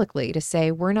symbolically, to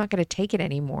say we're not going to take it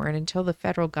anymore. And until the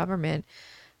federal government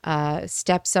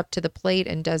steps up to the plate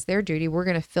and does their duty, we're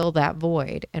going to fill that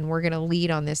void, and we're going to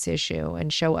lead on this issue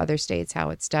and show other states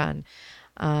how it's done.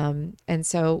 And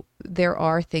so there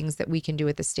are things that we can do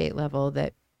at the state level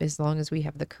that, as long as we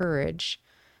have the courage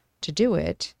to do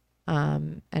it.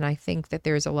 And I think that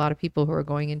there's a lot of people who are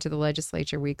going into the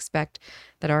legislature, we expect,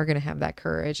 that are going to have that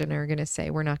courage and are going to say,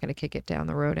 we're not going to kick it down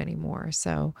the road anymore.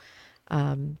 So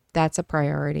that's a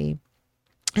priority.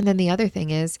 And then the other thing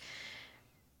is,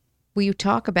 we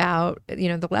talk about,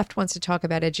 the left wants to talk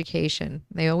about education.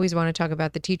 They always want to talk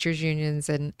about the teachers' unions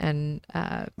and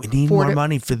we need more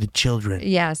money for the children.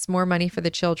 Yes, more money for the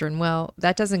children. Well,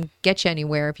 that doesn't get you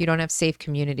anywhere if you don't have safe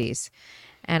communities.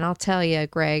 And I'll tell you,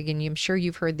 Greg, and I'm sure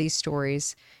you've heard these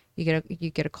stories. You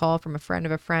get a call from a friend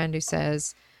of a friend who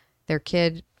says their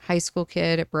kid, high school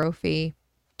kid at Brophy,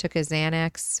 took a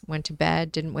Xanax, went to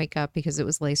bed, didn't wake up because it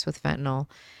was laced with fentanyl.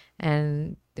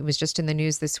 And it was just in the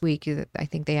news this week that I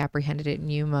think they apprehended it in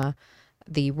Yuma,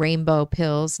 the rainbow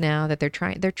pills now that they're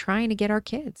trying to get our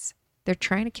kids. They're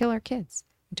trying to kill our kids.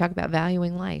 We talk about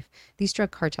valuing life. These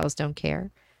drug cartels don't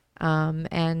care.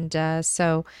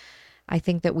 So I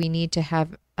think that we need to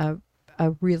have a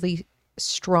really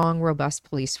strong, robust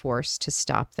police force to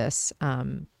stop this,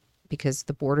 because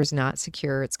the border's not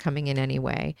secure. It's coming in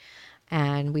anyway.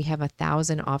 And we have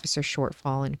 1,000 officer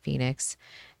shortfall in Phoenix.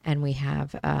 And we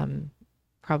have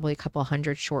probably a couple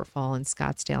hundred shortfall in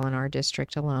Scottsdale in our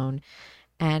district alone.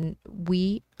 And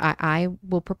I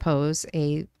will propose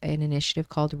an initiative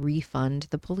called Refund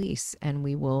the Police, and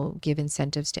we will give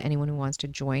incentives to anyone who wants to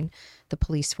join the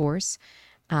police force,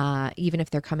 even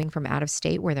if they're coming from out of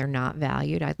state where they're not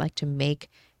valued. I'd like to make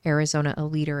Arizona a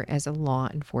leader as a law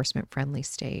enforcement friendly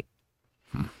state.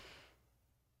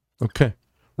 Okay.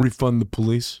 Refund the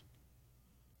police.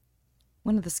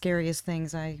 One of the scariest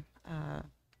things I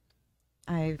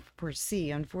foresee,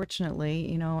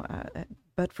 unfortunately,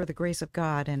 but for the grace of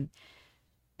God, and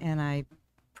I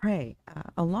pray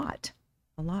a lot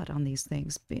on these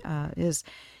things,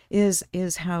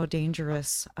 is how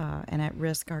dangerous and at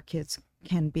risk our kids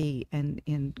can be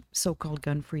in so-called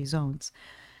gun-free zones.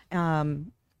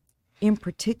 In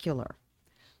particular,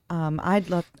 I'd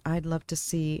love to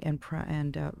see and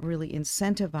really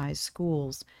incentivize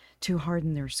schools to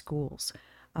harden their schools.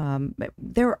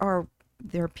 There are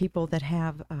people that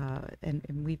have,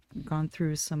 and we've gone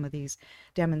through some of these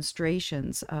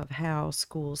demonstrations of how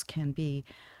schools can be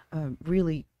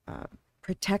really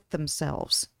protect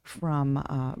themselves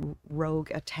from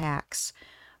rogue attacks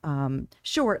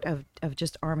short of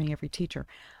just arming every teacher.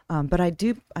 But I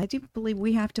do believe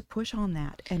we have to push on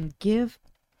that and give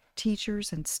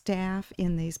teachers and staff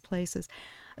in these places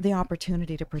the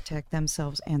opportunity to protect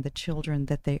themselves and the children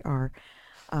that they are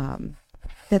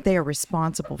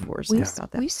responsible for. So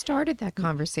about that. We started that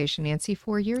conversation, Nancy,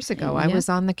 4 years ago. I was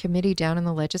on the committee down in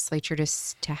the legislature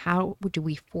to how do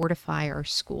we fortify our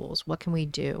schools? What can we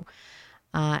do?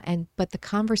 But the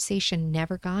conversation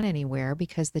never got anywhere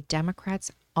because the Democrats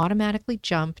automatically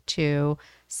jump to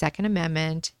Second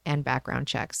Amendment and background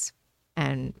checks.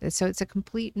 And so it's a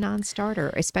complete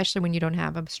non-starter, especially when you don't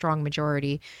have a strong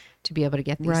majority to be able to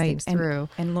get these things through.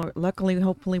 And luckily,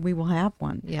 hopefully, we will have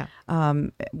one. Yeah.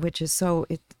 Which is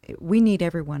we need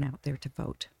everyone out there to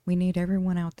vote. We need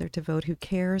everyone out there to vote who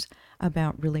cares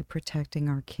about really protecting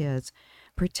our kids,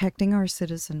 protecting our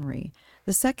citizenry.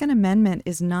 The Second Amendment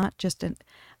is not just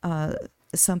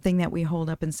something that we hold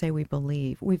up and say we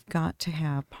believe. We've got to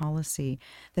have policy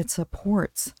that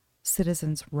supports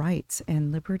citizens' rights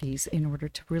and liberties in order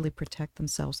to really protect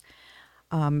themselves.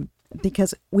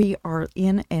 Because we are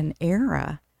in an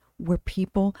era where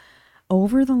people,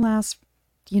 over the last,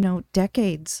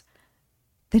 decades,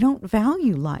 they don't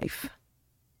value life.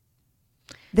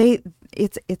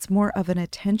 It's more of an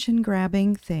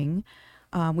attention-grabbing thing.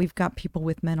 We've got people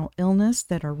with mental illness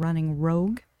that are running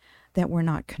rogue, that we're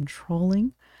not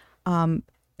controlling. And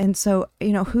so,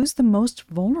 who's the most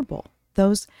vulnerable?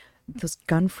 Those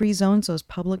gun-free zones, those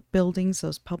public buildings,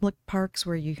 those public parks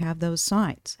where you have those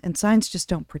signs. And signs just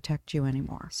don't protect you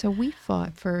anymore. So we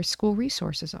fought for school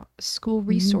resource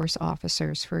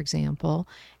officers, for example,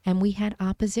 and we had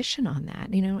opposition on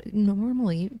that.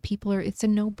 Normally it's a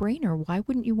no-brainer. Why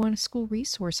wouldn't you want a school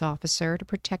resource officer to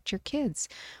protect your kids?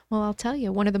 Well, I'll tell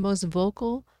you, one of the most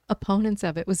vocal opponents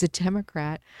of it was a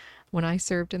Democrat. When I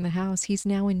served in the House, he's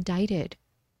now indicted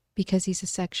because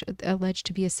he's alleged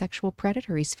to be a sexual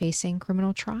predator. He's facing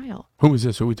criminal trial. Who is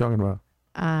this? Who are we talking about?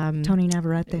 Tony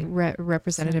Navarrete.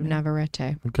 Representative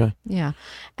Navarrete. Okay. Yeah.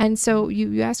 And so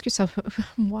you ask yourself,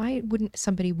 why wouldn't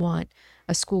somebody want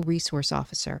a school resource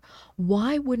officer?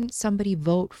 Why wouldn't somebody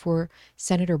vote for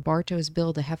Senator Barto's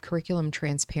bill to have curriculum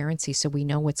transparency so we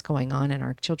know what's going on in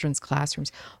our children's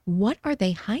classrooms? What are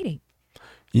they hiding?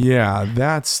 Yeah,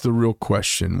 that's the real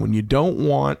question. When you don't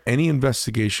want any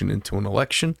investigation into an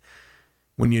election,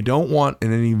 when you don't want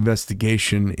any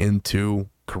investigation into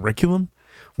curriculum,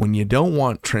 when you don't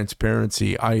want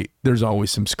transparency, there's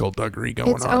always some skullduggery going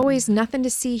on. It's always nothing to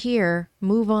see here.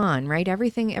 Move on, right?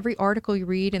 Every article you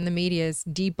read in the media is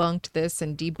debunked this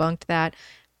and debunked that.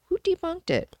 Who debunked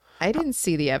it? I didn't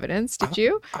see the evidence. Did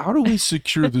you? How do we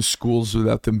secure the schools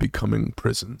without them becoming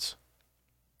prisons?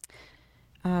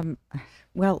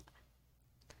 Well,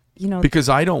 because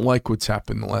I don't like what's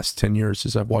happened the last 10 years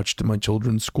as I've watched my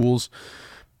children's schools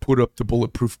put up the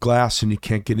bulletproof glass and you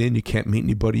can't get in, you can't meet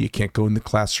anybody, you can't go in the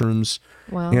classrooms.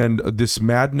 Wow. And this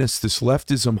madness, this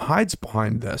leftism hides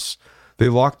behind this. They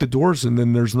lock the doors and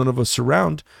then there's none of us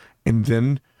around. And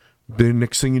then the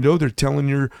next thing you know, they're telling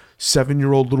your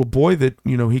 7-year-old little boy that,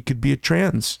 he could be a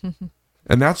trans.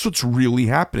 And that's what's really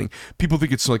happening. People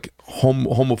think it's like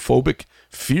homophobic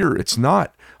fear. It's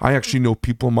not. I actually know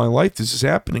people in my life this is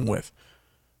happening with.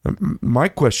 My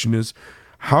question is,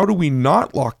 how do we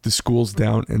not lock the schools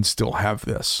down and still have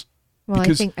this? Well,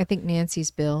 I think Nancy's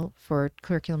bill for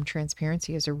curriculum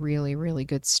transparency is a really, really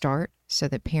good start so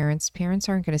that parents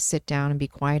aren't going to sit down and be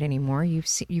quiet anymore.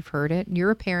 You've heard it.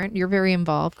 You're a parent. You're very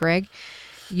involved, Greg.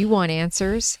 You want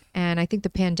answers. And I think the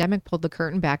pandemic pulled the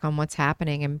curtain back on what's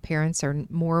happening, and parents are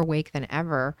more awake than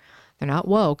ever. They're not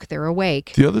woke, they're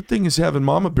awake. The other thing is having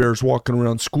mama bears walking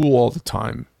around school all the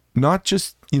time. Not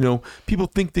just, people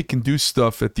think they can do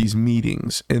stuff at these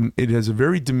meetings, and it has a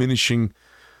very diminishing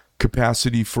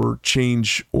capacity for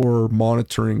change or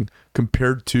monitoring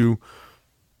compared to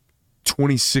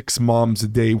 26 moms a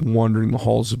day wandering the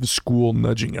halls of a school,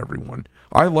 nudging everyone.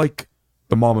 I like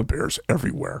the mama bears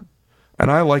everywhere. And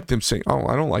I like them saying, oh,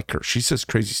 I don't like her. She says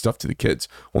crazy stuff to the kids.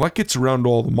 Well, that gets around to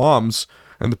all the moms,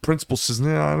 and the principal says,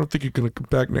 I don't think you're going to come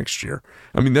back next year.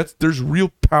 I mean, there's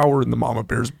real power in the mama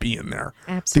bears being there.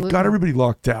 Absolutely. They've got everybody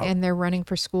locked out. And they're running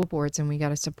for school boards, and we got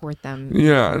to support them.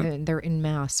 Yeah. They're in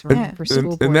mass running for school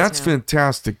boards. And that's now.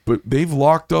 fantastic, but they've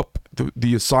locked up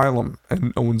the asylum,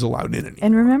 and no one's allowed in anymore.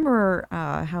 And remember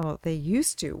how they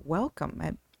used to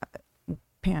welcome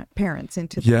parents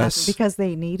into the class because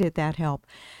they needed that help.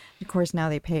 Of course, now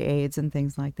they pay aides and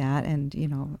things like that, and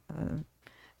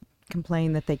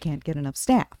complain that they can't get enough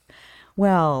staff.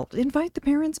 Well, invite the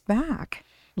parents back.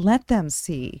 Let them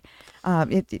see.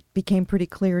 It became pretty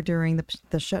clear during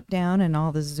the shutdown and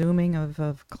all the Zooming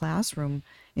of classroom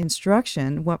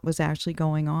instruction what was actually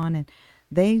going on, and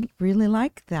they really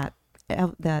like that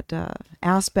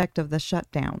aspect of the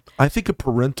shutdown. I think a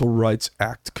parental rights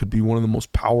act could be one of the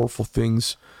most powerful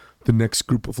things the next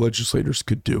group of legislators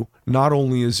could do. Not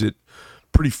only is it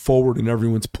pretty forward in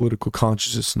everyone's political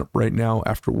consciousness right now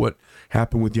after what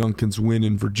happened with Youngkin's win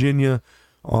in Virginia,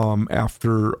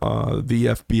 after the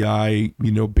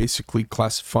FBI, basically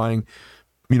classifying,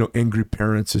 angry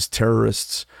parents as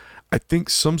terrorists. I think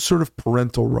some sort of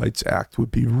parental rights act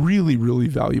would be really, really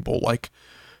valuable. Like,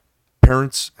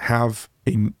 parents have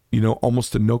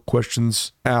almost a no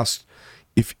questions asked.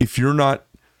 If you're not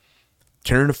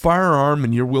carrying a firearm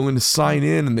and you're willing to sign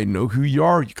in and they know who you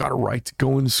are, you got a right to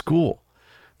go into school.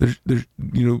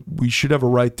 We should have a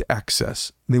right to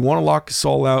access. And they want to lock us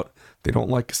all out. They don't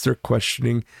like us. They're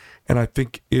questioning. And I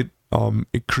think it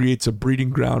creates a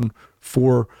breeding ground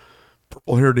for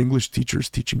purple-haired English teachers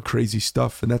teaching crazy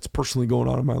stuff. And that's personally going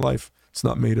on in my life. It's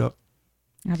not made up.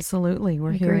 Absolutely.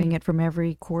 We're hearing it from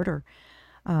every quarter,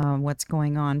 what's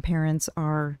going on. Parents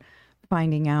are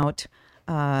finding out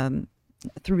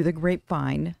through the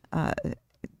grapevine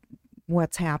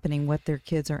what's happening, what their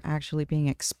kids are actually being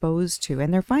exposed to.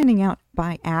 And they're finding out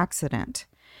by accident.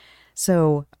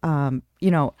 So,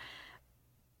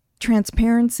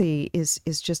 transparency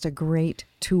is just a great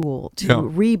tool to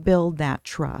rebuild that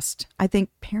trust. I think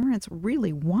parents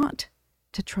really want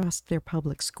to trust their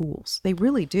public schools. They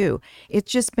really do. It's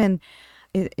just been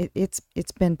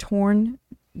it's been torn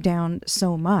down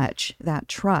so much, that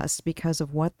trust, because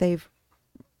of what's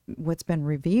been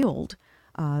revealed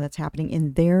that's happening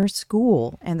in their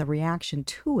school and the reaction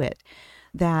to it,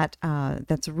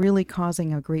 that's really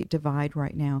causing a great divide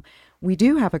right now. We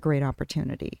do have a great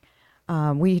opportunity.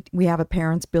 We have a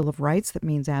Parents' Bill of Rights that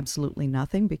means absolutely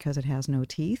nothing because it has no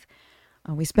teeth.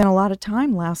 We spent a lot of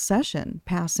time last session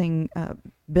passing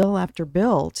bill after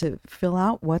bill to fill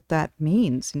out what that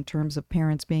means in terms of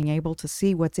parents being able to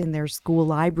see what's in their school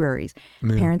libraries,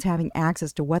 parents having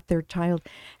access to what their child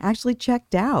actually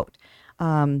checked out.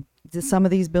 Some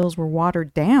of these bills were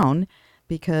watered down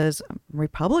because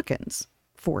Republicans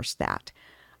forced that.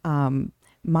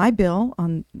 My bill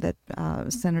on that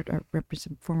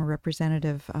former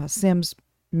Representative Syms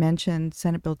mentioned,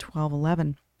 Senate Bill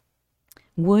 1211,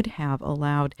 would have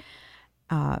allowed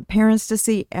parents to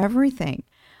see everything.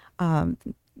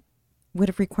 Would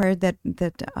have required that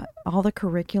all the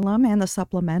curriculum and the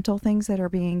supplemental things that are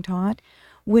being taught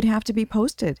would have to be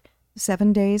posted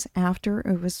 7 days after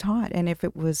it was taught. And if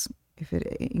it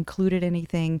included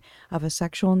anything of a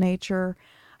sexual nature,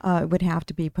 it would have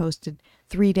to be posted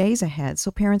 3 days ahead,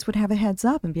 so parents would have a heads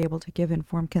up and be able to give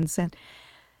informed consent.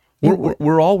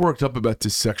 We're all worked up about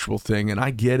this sexual thing, and I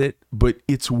get it, but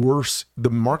it's worse. The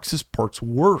Marxist part's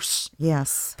worse.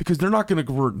 Yes. Because they're not going to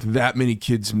convert that many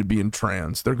kids into being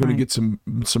trans. They're going to get some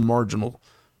marginal,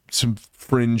 some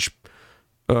fringe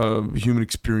human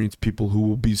experience people who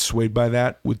will be swayed by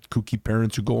that, with kooky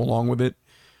parents who go along with it.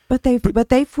 But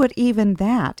they've put even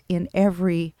that in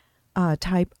every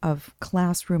type of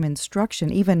classroom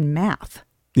instruction, even math.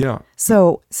 Yeah.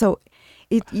 So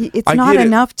it's not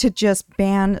enough to just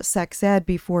ban sex ed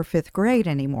before 5th grade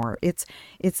anymore. It's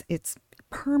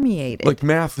permeated. Like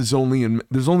math is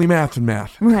there's only math in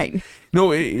math. Right.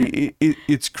 No,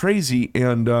 it's crazy.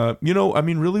 And,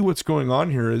 really what's going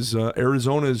on here is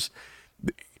Arizona's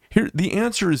here. The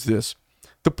answer is this.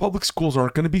 The public schools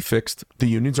aren't going to be fixed. The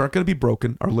unions aren't going to be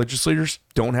broken. Our legislators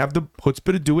don't have the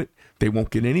chutzpah to do it. They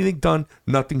won't get anything done.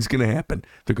 Nothing's going to happen.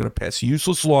 They're going to pass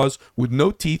useless laws with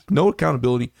no teeth, no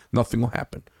accountability. Nothing will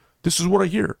happen. This is what I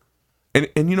hear.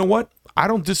 And you know what? I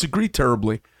don't disagree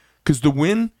terribly, because the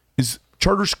win is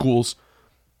charter schools,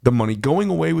 the money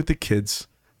going away with the kids,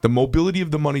 the mobility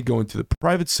of the money going to the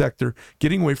private sector,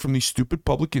 getting away from these stupid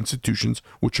public institutions,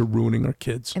 which are ruining our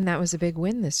kids. And that was a big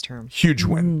win this term. Huge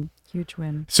win. Huge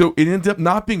win. So it ends up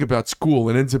not being about school.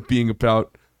 It ends up being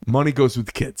about money goes with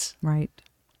the kids. Right.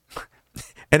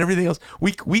 And everything else.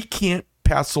 We can't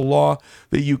pass a law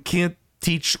that you can't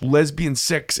teach lesbian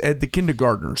sex ed to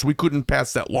kindergartners. We couldn't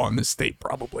pass that law in this state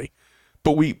probably.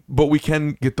 But we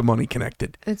can get the money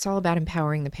connected. It's all about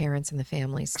empowering the parents and the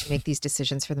families to make these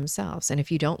decisions for themselves. And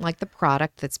if you don't like the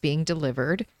product that's being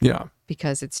delivered,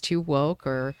 because it's too woke,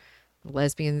 or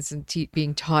lesbians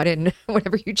being taught in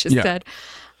whatever you just said,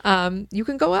 you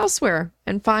can go elsewhere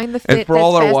and find the fit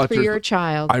that's best for your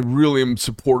child. I really am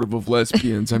supportive of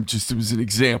lesbians. It was an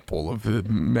example of the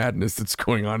madness that's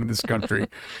going on in this country.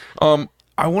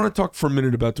 I want to talk for a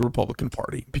minute about the Republican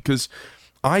Party, because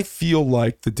I feel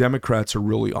like the Democrats are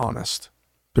really honest.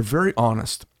 They're very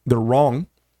honest. They're wrong.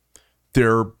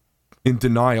 They're in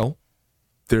denial.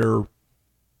 They're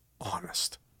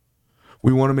honest.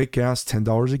 We want to make gas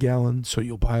 $10 a gallon, so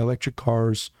you'll buy electric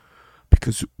cars.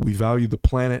 because we value the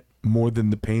planet more than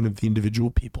the pain of the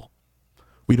individual people.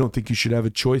 We don't think you should have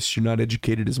a choice. You're not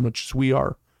educated as much as we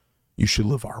are. You should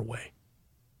live our way,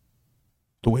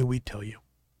 the way we tell you.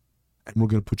 And we're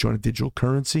going to put you on a digital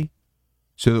currency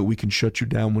so that we can shut you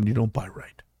down when you don't buy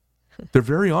right. They're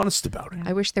very honest about it.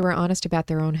 I wish they were honest about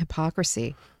their own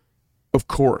hypocrisy. Of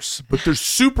course, but they're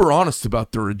super honest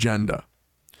about their agenda.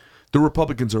 The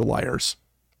Republicans are liars.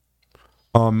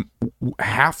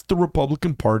 Half the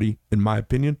Republican Party, in my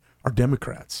opinion, are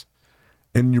Democrats.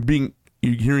 And you're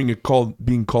hearing it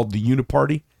being called the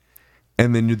Uniparty,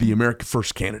 and then you're the America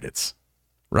First candidates,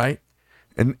 right?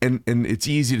 And it's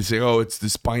easy to say, oh, it's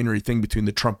this binary thing between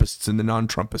the Trumpists and the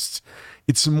non-Trumpists.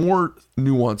 It's more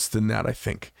nuanced than that, I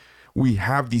think. We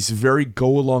have these very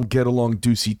go-along, get-along,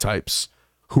 doocy types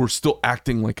who are still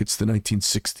acting like it's the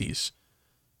 1960s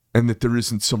and that there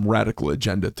isn't some radical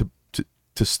agenda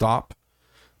to stop.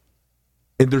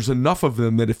 And there's enough of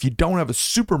them that if you don't have a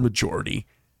supermajority,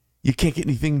 you can't get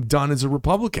anything done as a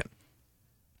Republican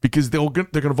because they're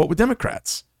going to vote with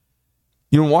Democrats.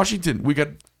 In Washington, we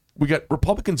got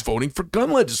Republicans voting for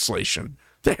gun legislation.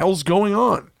 The hell's going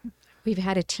on? We've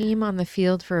had a team on the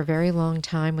field for a very long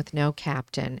time with no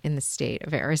captain in the state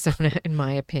of Arizona, in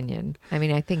my opinion. I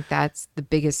mean, I think that's the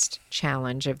biggest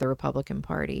challenge of the Republican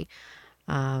Party.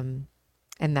 And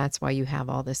that's why you have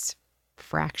all this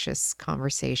fractious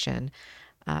conversation.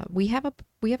 We have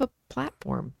a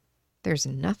platform. There's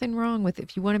nothing wrong with,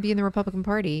 if you want to be in the Republican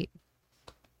Party,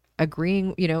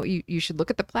 agreeing, you should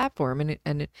look at the platform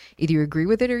and either you agree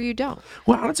with it or you don't.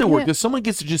 Well, how does that work? If someone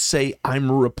gets to just say, I'm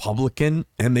a Republican,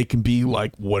 and they can be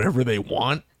like whatever they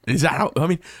want, is that how, I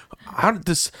mean,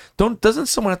 doesn't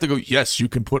someone have to go, yes, you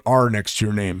can put R next to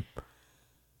your name?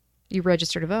 You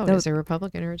register to vote as a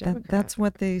Republican or a Democrat. That's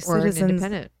what the or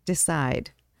citizens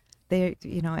decide. They,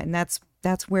 and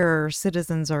that's where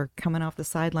citizens are coming off the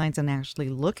sidelines and actually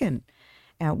looking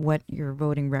at what your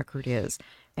voting record is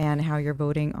and how you're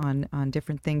voting on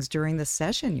different things during the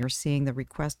session. You're seeing the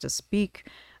request to speak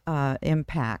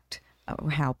impact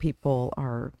how people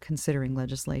are considering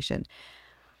legislation.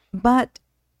 But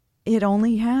it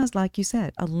only has, like you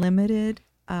said, a limited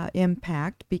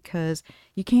impact because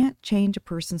you can't change a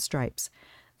person's stripes.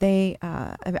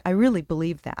 I really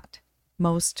believe that.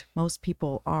 Most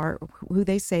people are who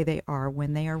they say they are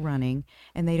when they are running,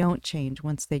 and they don't change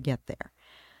once they get there.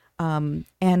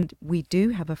 And we do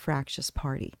have a fractious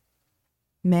party,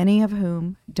 many of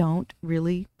whom don't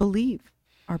really believe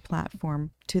our platform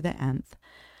to the nth.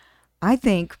 I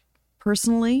think,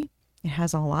 personally, it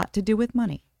has a lot to do with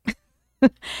money.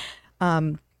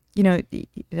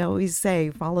 They always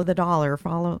say, follow the dollar,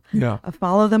 follow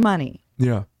the money.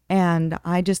 Yeah. And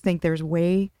I just think there's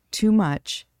way too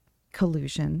much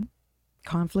collusion,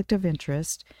 conflict of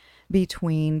interest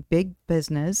between big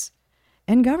business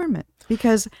and government,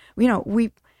 because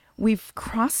we've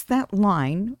crossed that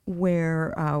line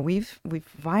where we've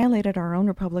violated our own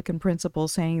Republican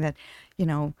principles, saying that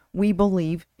we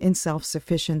believe in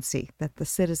self-sufficiency, that the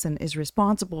citizen is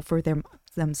responsible for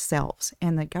themselves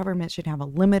and the government should have a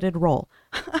limited role.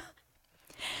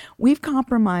 We've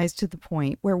compromised to the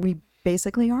point where we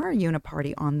basically are a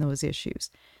uniparty on those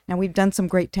issues. Now, we've done some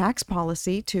great tax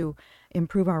policy to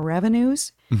improve our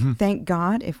revenues. Mm-hmm. Thank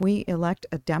God, if we elect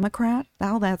a Democrat,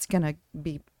 now that's going to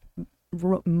be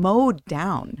mowed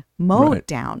down.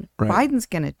 Right. Biden's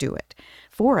going to do it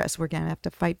for us. We're going to have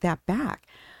to fight that back.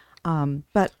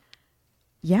 But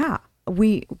yeah,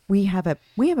 we have a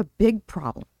big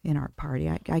problem in our party.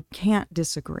 I can't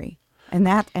disagree. And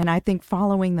I think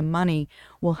following the money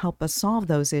will help us solve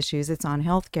those issues. It's on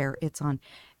healthcare. It's on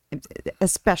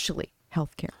especially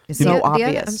healthcare. It's so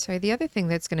obvious. The other thing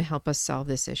that's going to help us solve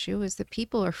this issue is that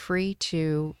people are free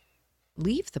to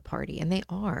leave the party, and they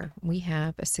are. We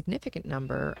have a significant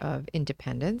number of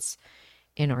independents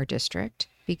in our district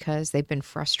because they've been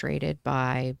frustrated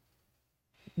by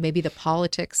maybe the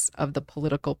politics of the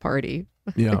political party,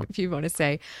 if you want to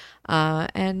say.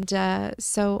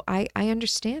 So I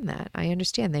understand that. I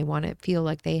understand they want to feel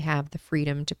like they have the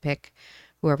freedom to pick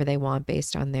whoever they want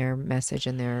based on their message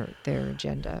and their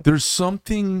agenda. There's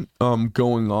something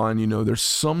going on, there's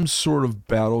some sort of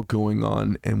battle going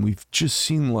on, and we've just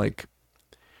seen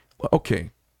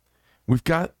we've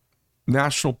got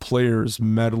national players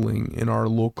meddling in our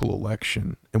local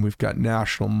election, and we've got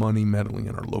national money meddling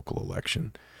in our local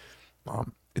election.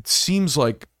 It seems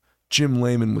like Jim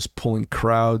Layman was pulling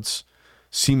crowds,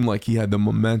 seemed like he had the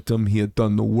momentum, he had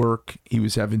done the work, he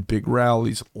was having big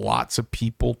rallies, lots of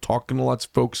people, talking to lots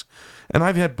of folks. And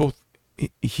I've had both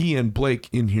he and Blake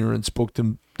in here and spoke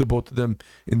to both of them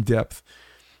in depth.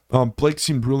 Blake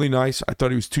seemed really nice. I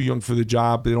thought he was too young for the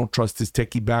job. They don't trust his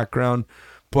techie background.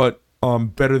 But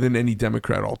better than any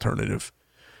Democrat alternative.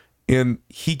 And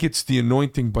he gets the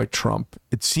anointing by Trump.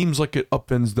 It seems like it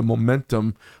upends the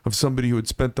momentum of somebody who had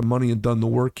spent the money and done the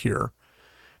work here.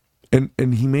 And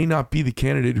he may not be the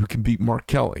candidate who can beat Mark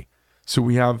Kelly. So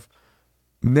we have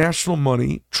national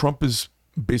money. Trump is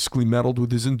basically meddled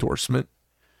with his endorsement.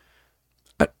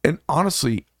 And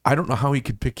honestly, I don't know how he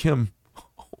could pick him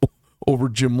over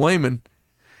Jim Layman.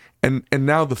 And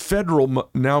now the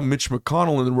now Mitch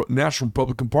McConnell and the National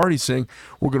Republican Party saying,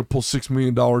 we're going to pull $6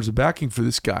 million of backing for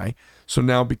this guy. So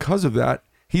now because of that,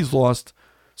 he's lost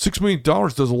 $6 million.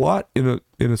 Does a lot in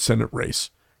a Senate race.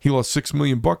 He lost $6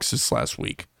 million this last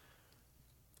week.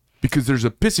 Because there's a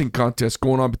pissing contest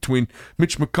going on between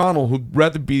Mitch McConnell, who'd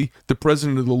rather be the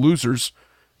president of the losers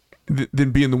than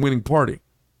be in the winning party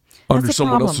under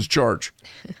someone else's charge.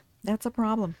 That's a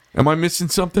problem. Am I missing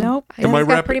something? Nope. I think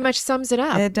that pretty much sums it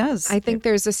up. It does. I think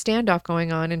there's a standoff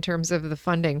going on in terms of the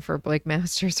funding for Blake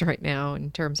Masters right now, in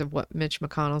terms of what Mitch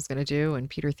McConnell's going to do, and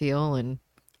Peter Thiel, and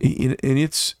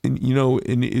it's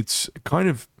kind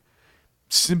of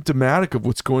symptomatic of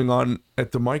what's going on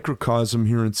at the microcosm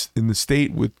here in the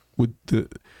state with the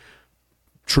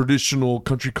traditional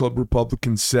country club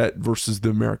Republican set versus the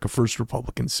America First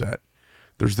Republican set.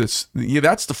 There's this,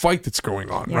 that's the fight that's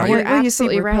going on, right? You're Where you see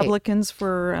absolutely right. Republicans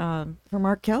for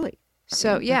Mark Kelly.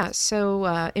 So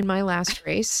in my last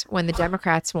race, when the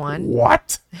Democrats won,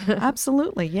 What?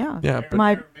 Absolutely, yeah. Yeah,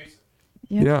 but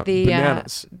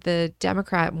bananas. the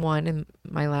Democrat won in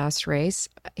my last race.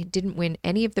 He didn't win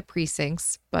any of the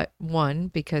precincts, but won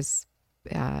because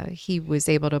he was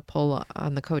able to pull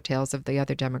on the coattails of the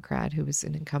other Democrat who was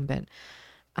an incumbent.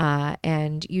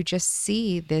 And you just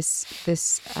see this.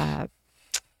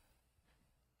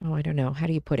 I don't know. How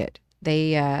do you put it?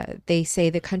 They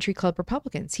say the country club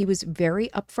Republicans. He was very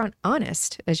upfront,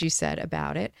 honest, as you said,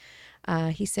 about it.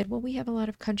 He said, well, we have a lot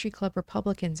of country club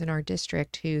Republicans in our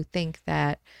district who think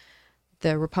that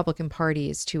the Republican Party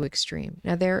is too extreme.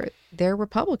 Now, they're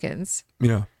Republicans.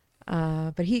 Yeah.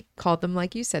 But he called them,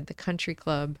 like you said, the country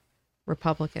club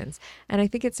Republicans. And I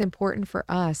think it's important for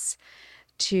us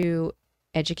to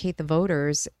educate the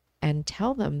voters and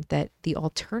tell them that the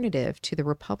alternative to the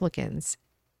Republicans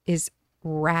is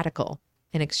radical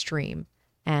and extreme,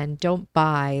 and don't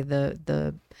buy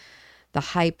the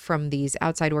hype from these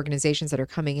outside organizations that are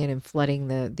coming in and flooding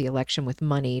the election with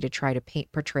money to try to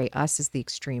portray us as the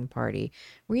extreme party.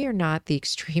 We are not the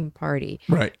extreme party.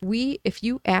 Right. If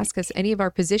you ask us any of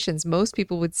our positions, most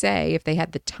people would say, if they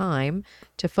had the time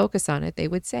to focus on it, they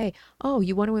would say, oh,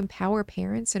 you want to empower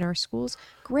parents in our schools?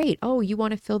 Great. Oh, you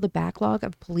want to fill the backlog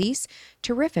of police?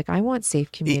 Terrific. I want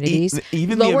safe communities.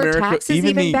 Lower taxes,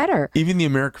 even better. Even the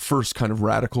America First kind of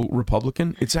radical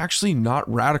Republican, it's actually not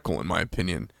radical in my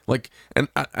opinion.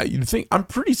 You think I'm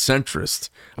pretty centrist.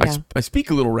 Yeah. I speak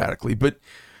a little radically, but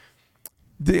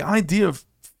the idea of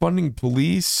funding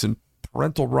police and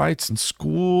parental rights in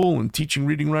school and teaching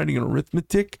reading, writing, and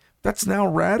arithmetic, that's now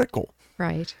radical.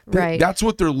 Right. That's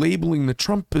what they're labeling the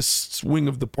Trumpist wing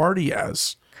of the party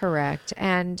as. Correct.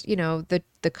 And,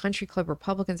 the country club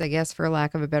Republicans, I guess, for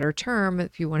lack of a better term,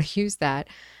 if you want to use that,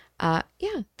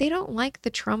 they don't like the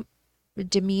Trump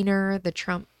demeanor, the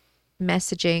Trump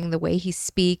messaging, the way he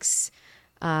speaks.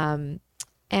 I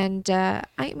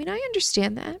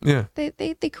understand that. Yeah.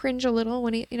 They cringe a little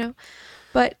when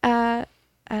but I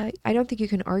don't think you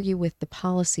can argue with the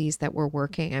policies that we're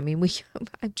working. I mean,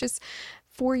 I'm just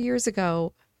 4 years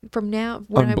ago from now,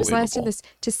 when I was last in this,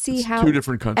 to see how two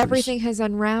different countries. Everything has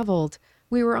unraveled.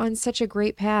 We were on such a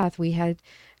great path. We had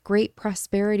great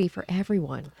prosperity for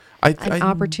everyone, and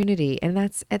opportunity, and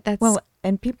that's well.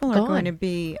 And people are gone. going to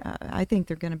be. I think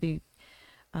they're going to be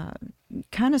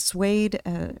kind of swayed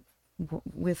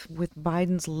with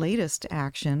Biden's latest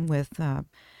action with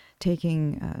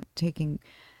taking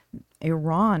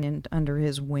Iran under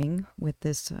his wing with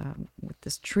this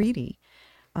treaty.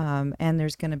 And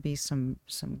there's going to be some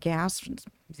gas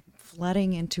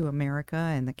flooding into America,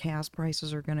 and the gas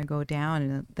prices are going to go down,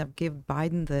 and they'll give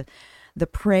Biden the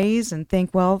praise and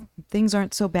think, well, things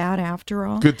aren't so bad after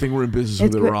all. Good thing we're in business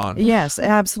with Iran. Yes,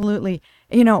 absolutely.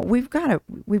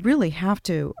 We really have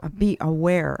to be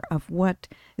aware of what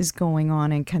is going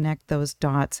on and connect those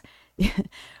dots.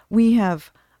 We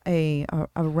have a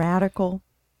radical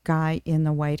guy in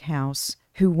the White House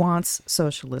who wants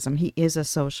socialism. He is a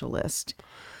socialist.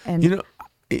 And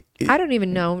I don't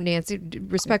even know, Nancy,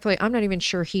 respectfully, I'm not even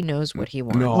sure he knows what he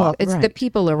wants. No. It's the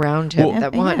people around him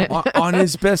that want it. On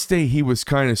his best day, he was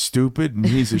kind of stupid, and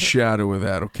he's a shadow of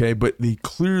that, okay? But he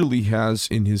clearly has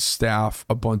in his staff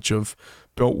a bunch of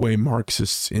Beltway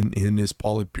Marxists in his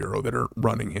Politburo that are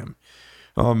running him.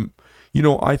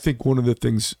 I think one of the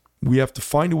things we have to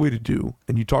find a way to do,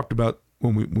 and you talked about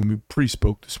when we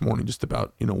pre-spoke this morning, just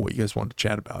about, what you guys wanted to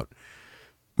chat about.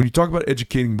 When you talk about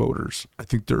educating voters, I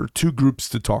think there are two groups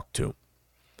to talk to.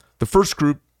 The first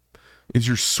group is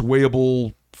your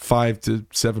swayable 5 to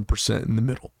 7% in the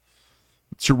middle.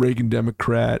 It's your Reagan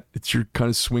Democrat. It's your kind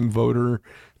of swing voter,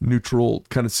 neutral,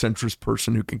 kind of centrist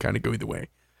person who can kind of go either way.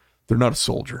 They're not a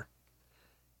soldier.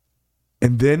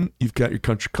 And then you've got your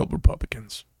country club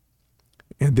Republicans.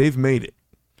 And they've made it.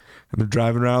 And they're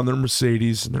driving around their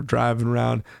Mercedes, and they're driving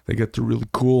around. They got their really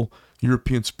cool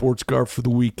European sports car for the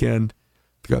weekend.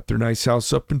 They got their nice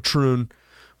house up in Troon.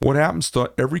 What happens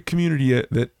to every community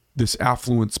that this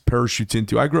affluence parachutes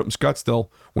into? I grew up in Scottsdale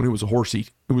when it was a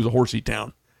horsey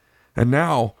town. And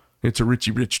now it's a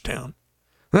richy rich town.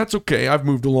 That's okay. I've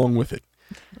moved along with it.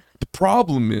 The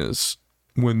problem is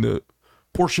when the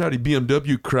Porsche Audi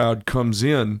BMW crowd comes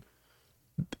in,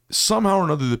 somehow or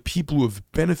another, the people who have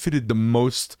benefited the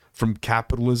most from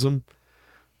capitalism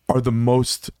are the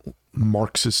most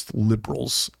Marxist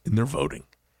liberals in their voting.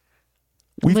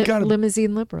 We've got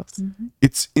limousine liberals.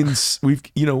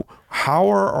 Mm-hmm. How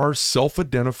are our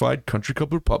self-identified country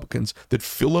club Republicans that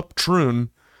fill up Troon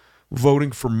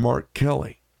voting for Mark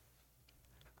Kelly?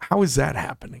 How is that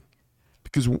happening?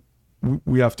 Because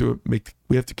we have to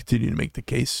continue to make the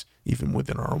case even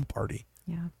within our own party.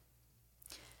 Yeah.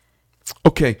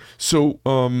 Okay, so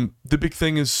the big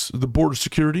thing is the border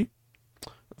security,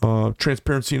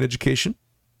 transparency in education,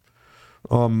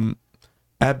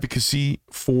 advocacy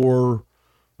for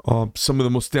some of the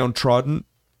most downtrodden,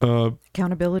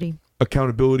 Accountability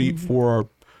mm-hmm. for our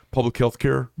public health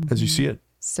care as you see it.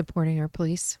 Supporting our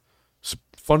police.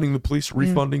 Funding the police,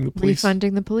 refunding the police.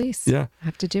 Refunding the police. Yeah.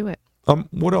 Have to do it.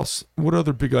 What else? What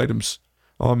other big items?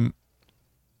 And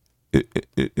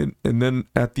then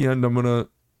at the end, I'm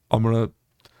gonna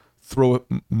throw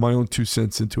my own 2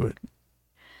 cents into it.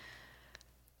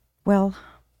 Well,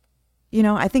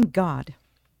 I think God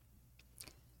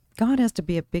has to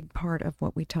be a big part of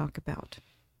what we talk about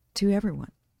to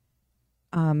everyone.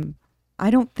 I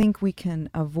don't think we can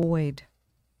avoid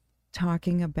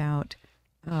talking about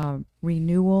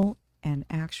renewal and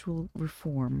actual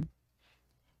reform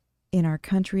in our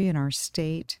country, in our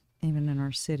state, even in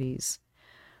our cities,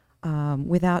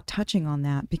 without touching on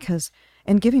that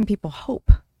and giving people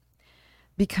hope.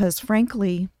 Because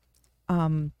frankly,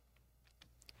 I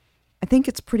think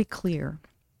it's pretty clear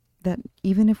that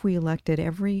even if we elected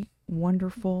every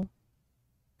wonderful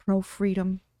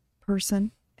pro-freedom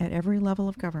person at every level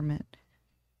of government,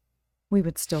 we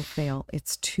would still fail.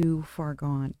 It's too far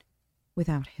gone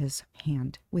without his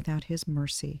hand, without his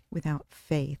mercy, without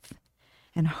faith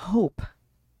and hope.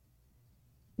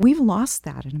 We've lost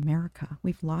that in America.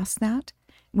 We've lost that.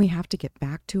 We have to get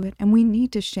back to it. And we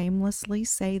need to shamelessly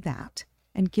say that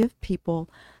and give people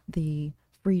the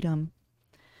freedom,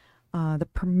 the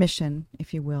permission,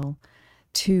 if you will,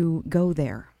 to go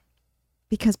there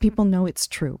because people know it's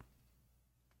true.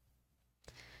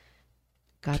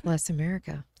 God bless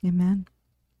America. Amen.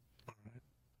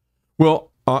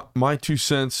 Well, my 2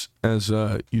 cents as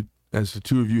the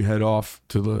two of you head off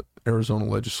to the Arizona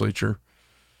legislature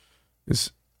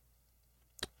is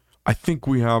I think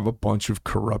we have a bunch of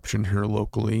corruption here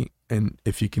locally, and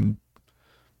if you can,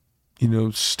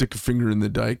 stick a finger in the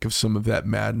dike of some of that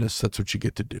madness, that's what you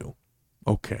get to do.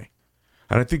 Okay.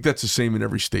 And I think that's the same in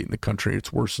every state in the country.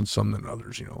 It's worse in some than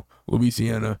others,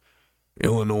 Louisiana,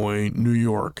 Illinois, New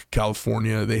York,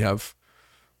 California, they have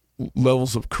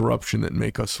levels of corruption that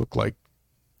make us look like,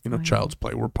 child's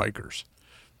play. We're pikers.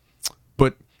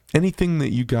 But anything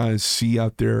that you guys see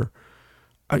out there,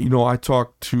 you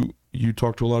talk to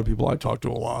a lot of people. I talk to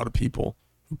a lot of people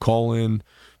who call in,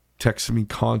 text me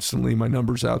constantly. My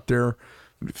number's out there.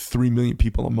 3 million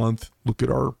people a month look at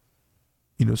our,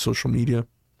 social media,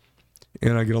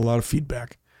 and I get a lot of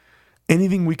feedback.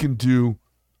 Anything we can do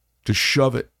to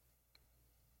shove it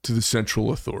to the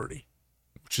central authority,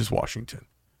 which is Washington.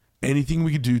 Anything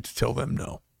we can do to tell them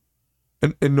no.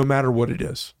 And no matter what it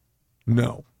is.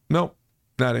 No, not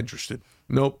interested.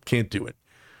 Nope, can't do it.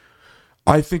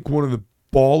 I think one of the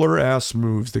baller-ass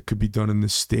moves that could be done in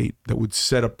this state that would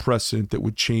set a precedent that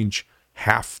would change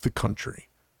half the country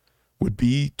would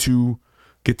be to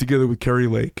get together with Kerry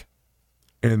Lake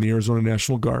and the Arizona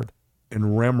National Guard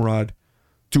and ramrod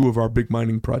 2 of our big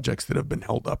mining projects that have been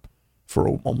held up for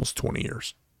almost 20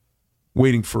 years,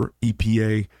 waiting for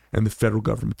EPA and the federal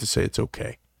government to say it's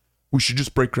okay. We should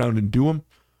just break ground and do them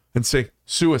and say,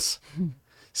 sue us,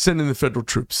 send in the federal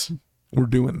troops. We're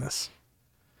doing this.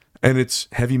 And it's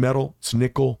heavy metal, it's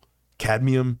nickel,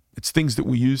 cadmium. It's things that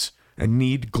we use and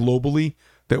need globally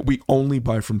that we only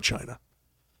buy from China.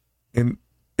 And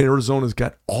Arizona's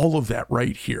got all of that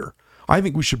right here. I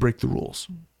think we should break the rules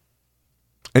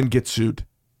and get sued.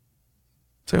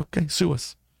 Say, okay, sue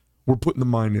us. We're putting the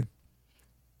mine in.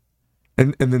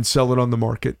 And then sell it on the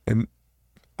market. And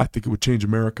I think it would change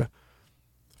America.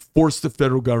 Force the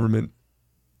federal government,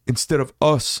 instead of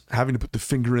us having to put the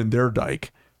finger in their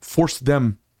dike, force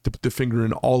them to put the finger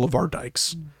in all of our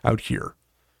dikes out here.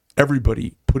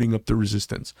 Everybody putting up the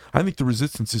resistance. I think the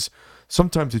resistance is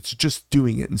sometimes it's just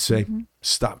doing it and say,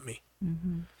 stop me.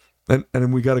 And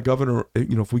then we got a governor,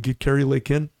 if we get Kerry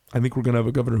Lake in, I think we're going to have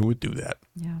a governor who would do that.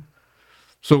 Yeah.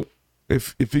 So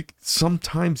if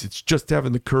sometimes it's just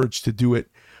having the courage to do it,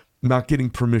 not getting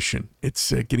permission.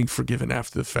 It's getting forgiven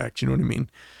after the fact. You know what I mean?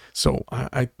 So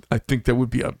I think that would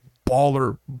be a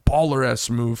baller-ass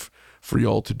move for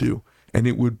y'all to do. And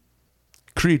it would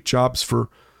create jobs for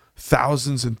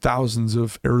thousands and thousands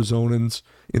of Arizonans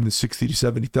in the $60,000 to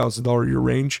 $70,000 a year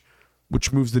range,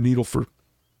 which moves the needle for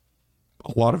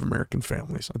a lot of American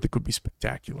families. I think would be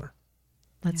spectacular.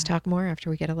 Let's talk more after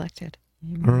we get elected.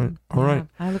 All right.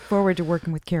 I look forward to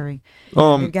working with Carrie.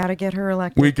 We've got to get her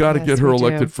elected. We got to get her we do.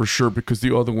 elected for sure, because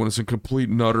the other one is a complete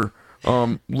nutter.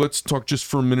 Let's talk just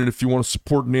for a minute. If you want to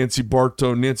support Nancy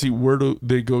Barto, Nancy, where do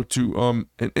they go to?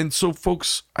 And so,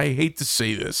 folks, I hate to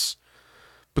say this,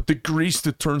 but the grease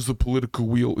that turns the political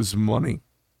wheel is money.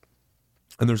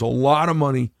 And there's a lot of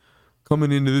money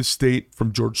coming into this state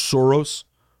from George Soros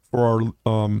for our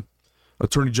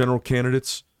attorney general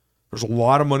candidates. There's a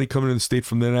lot of money coming into the state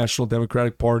from the National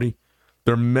Democratic Party.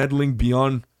 They're meddling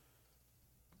beyond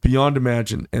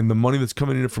imagine. And the money that's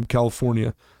coming in from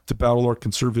California to battle our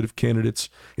conservative candidates,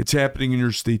 it's happening in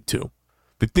your state too.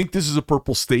 They think this is a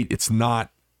purple state. It's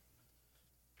not.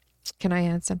 Can I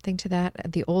add something to that?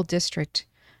 The old district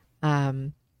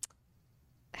had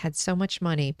so much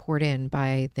money poured in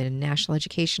by the National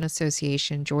Education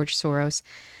Association, George Soros.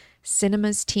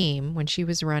 Cinema's team, when she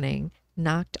was running,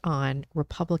 knocked on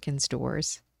Republicans'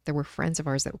 doors. There were friends of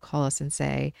ours that would call us and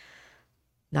say,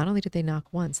 not only did they knock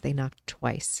once, they knocked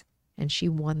twice. And she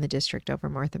won the district over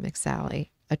Martha McSally,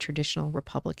 a traditional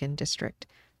Republican district.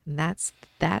 And that's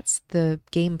the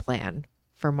game plan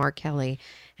for Mark Kelly.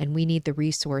 And we need the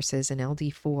resources in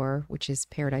LD4, which is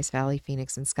Paradise Valley,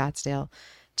 Phoenix, and Scottsdale,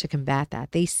 to combat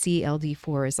that. They see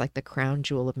LD4 as like the crown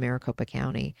jewel of Maricopa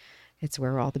County. It's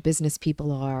where all the business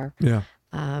people are. Yeah.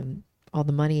 All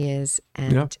the money is,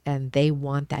 and they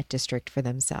want that district for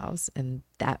themselves. And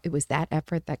that it was that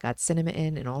effort that got Sinema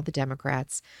in and all the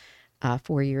Democrats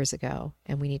 4 years ago.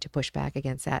 And we need to push back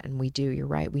against that. And we do. You're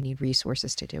right. We need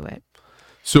resources to do it.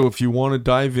 So if you want to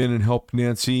dive in and help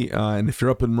Nancy, and if you're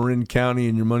up in Marin County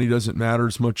and your money doesn't matter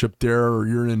as much up there, or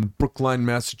you're in Brookline,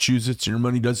 Massachusetts, and your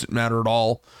money doesn't matter at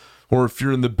all, or if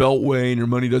you're in the Beltway and your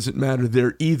money doesn't matter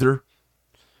there either,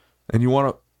 and you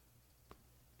want to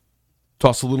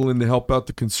toss a little in to help out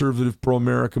the conservative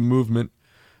pro-America movement,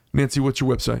 Nancy, what's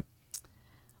your website?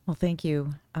 Well, thank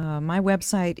you. My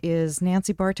website is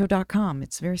nancybarto.com.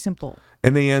 It's very simple.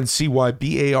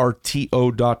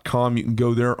 NANCYBARTO.com. You can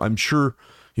go there. I'm sure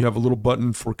you have a little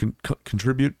button for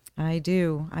contribute. I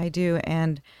do.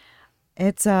 And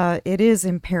it is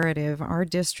imperative. Our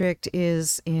district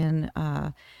is in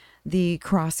the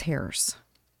crosshairs.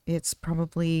 It's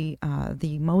probably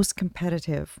the most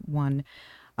competitive one,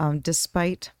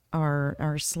 despite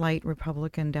our slight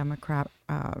Republican Democrat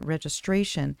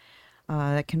registration.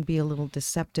 That can be a little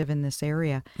deceptive in this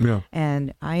area. Yeah.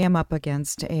 And I am up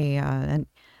against a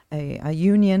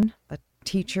union, a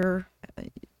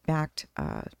teacher-backed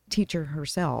teacher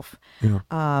herself,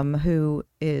 who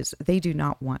is, they do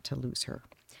not want to lose her.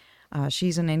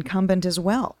 She's an incumbent as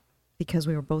well, because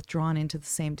we were both drawn into the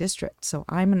same district. So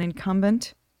I'm an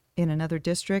incumbent in another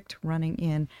district, running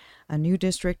in a new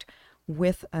district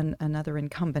with another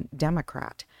incumbent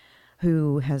Democrat,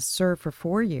 who has served for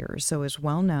 4 years, so is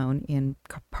well known in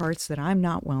parts that I'm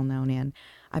not well known in.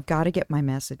 I've got to get my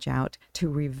message out to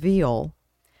reveal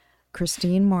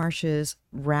Christine Marsh's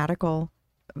radical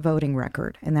voting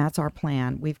record, and that's our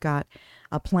plan. We've got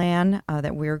a plan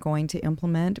that we're going to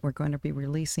implement. We're going to be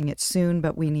releasing it soon,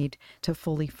 but we need to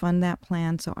fully fund that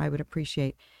plan, so I would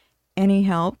appreciate any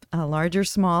help, large or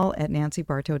small, at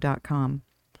nancybarto.com.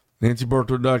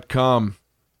 nancybarto.com.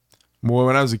 Boy,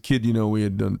 when I was a kid, we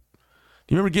had done...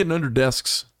 Do you remember getting under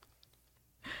desks?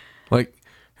 Like,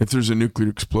 if there's a nuclear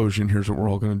explosion, here's what we're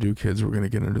all going to do, kids. We're going to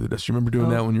get under the desk. You remember doing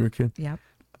that when you were a kid? Yep.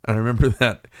 I remember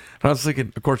that. And I was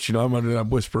thinking, of course, I'm under that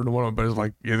whispering to one of them, but it's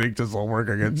like, you think this will work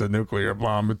against a nuclear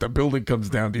bomb? If the building comes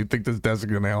down, do you think this desk is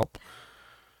going to help?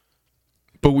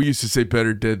 But we used to say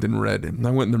better dead than red. And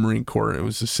I went in the Marine Corps, and it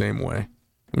was the same way.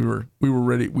 We were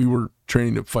ready. We were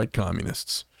training to fight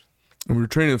communists. And we were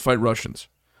training to fight Russians.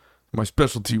 My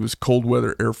specialty was cold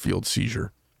weather airfield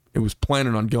seizure. It was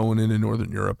planning on going into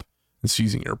Northern Europe and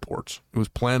seizing airports. It was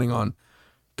planning on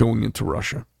going into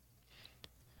Russia.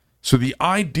 So the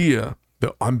idea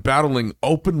that I'm battling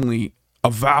openly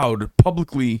avowed,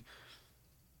 publicly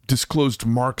disclosed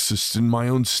Marxists in my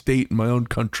own state, in my own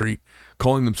country,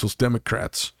 calling themselves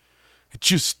Democrats, it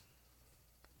just,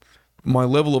 my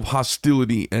level of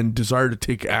hostility and desire to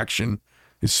take action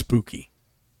is spooky.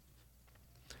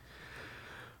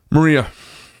 Maria,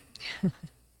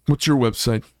 what's your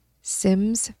website?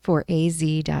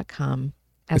 Syms4az.com.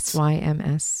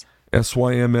 SYMS.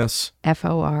 SYMS.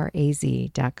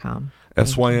 FORAZ.com.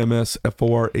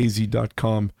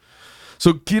 SYMSFORAZ.com.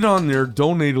 So get on there,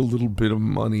 donate a little bit of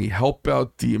money, help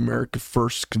out the America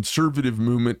First conservative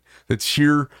movement that's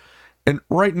here. And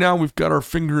right now we've got our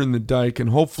finger in the dike,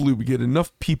 and hopefully we get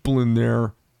enough people in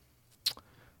there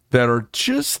that are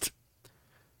just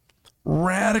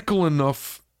radical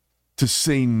enough to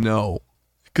say no.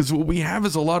 Because what we have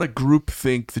is a lot of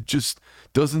groupthink that just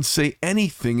doesn't say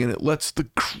anything, and it lets the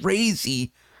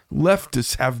crazy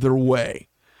leftists have their way.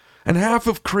 And half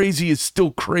of crazy is still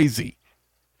crazy.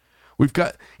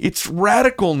 It's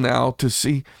radical now to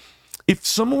see if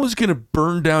someone was going to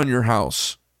burn down your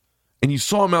house and you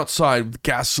saw them outside with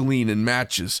gasoline and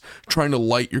matches trying to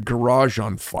light your garage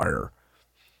on fire.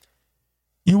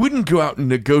 You wouldn't go out and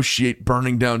negotiate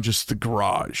burning down just the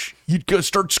garage. You'd go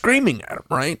start screaming at them,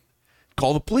 right?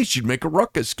 Call the police. You'd make a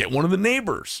ruckus. Get one of the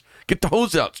neighbors. Get the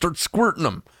hose out. Start squirting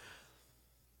them.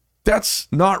 That's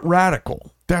not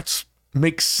radical. That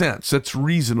makes sense. That's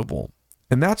reasonable.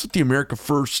 And that's what the America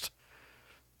First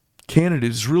candidate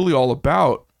is really all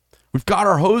about. We've got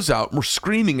our hose out. And we're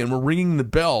screaming and we're ringing the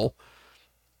bell.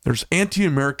 There's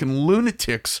anti-American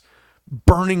lunatics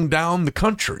burning down the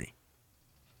country.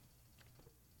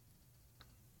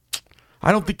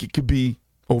 I don't think it could be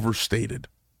overstated.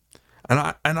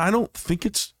 And I don't think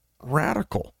it's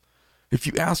radical. If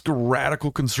you ask a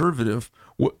radical conservative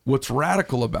what's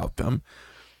radical about them,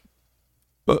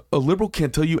 a liberal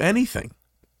can't tell you anything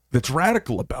that's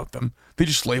radical about them. They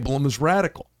just label them as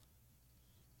radical.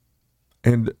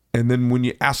 And then when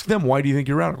you ask them, why do you think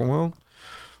you're radical? Well,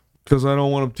 because I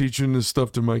don't want them teaching this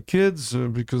stuff to my kids,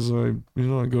 because I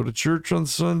go to church on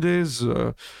Sundays.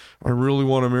 I really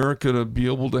want America to be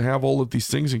able to have all of these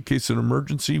things in case of an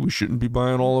emergency. We shouldn't be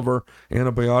buying all of our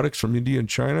antibiotics from India and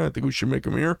China. I think we should make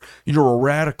them here. You're a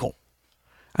radical.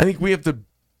 I think we have to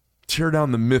tear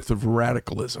down the myth of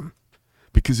radicalism,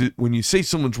 because when you say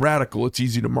someone's radical, it's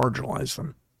easy to marginalize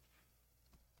them.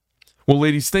 Well,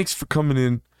 ladies, thanks for coming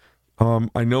in.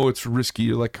 I know it's risky.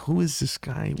 You're like, who is this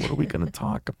guy? What are we going to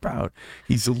talk about?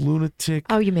 He's a lunatic.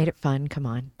 Oh, you made it fun. Come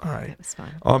on. All right. It was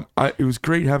fun. It was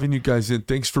great having you guys in.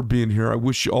 Thanks for being here. I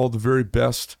wish you all the very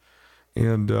best.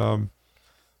 And I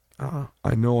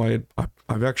know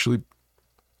I've actually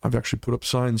put up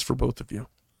signs for both of you.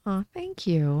 Oh, thank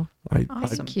you.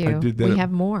 Thank you. I did that. We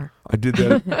have more. I did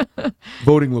that at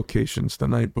voting locations the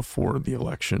night before the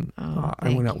election.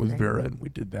 I went out with Vera and we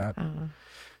did that.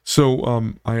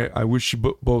 So I wish you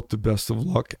both the best of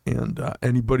luck, and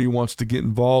anybody who wants to get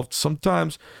involved,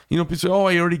 sometimes, people say,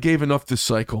 I already gave enough this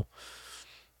cycle.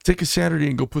 Take a Saturday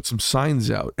and go put some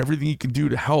signs out. Everything you can do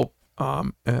to help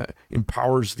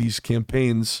empowers these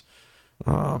campaigns.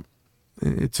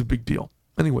 It's a big deal.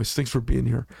 Anyways, thanks for being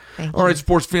here. All right,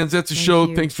 sports fans, that's the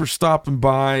show. Thanks for stopping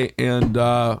by, and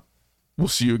we'll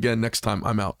see you again next time.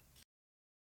 I'm out.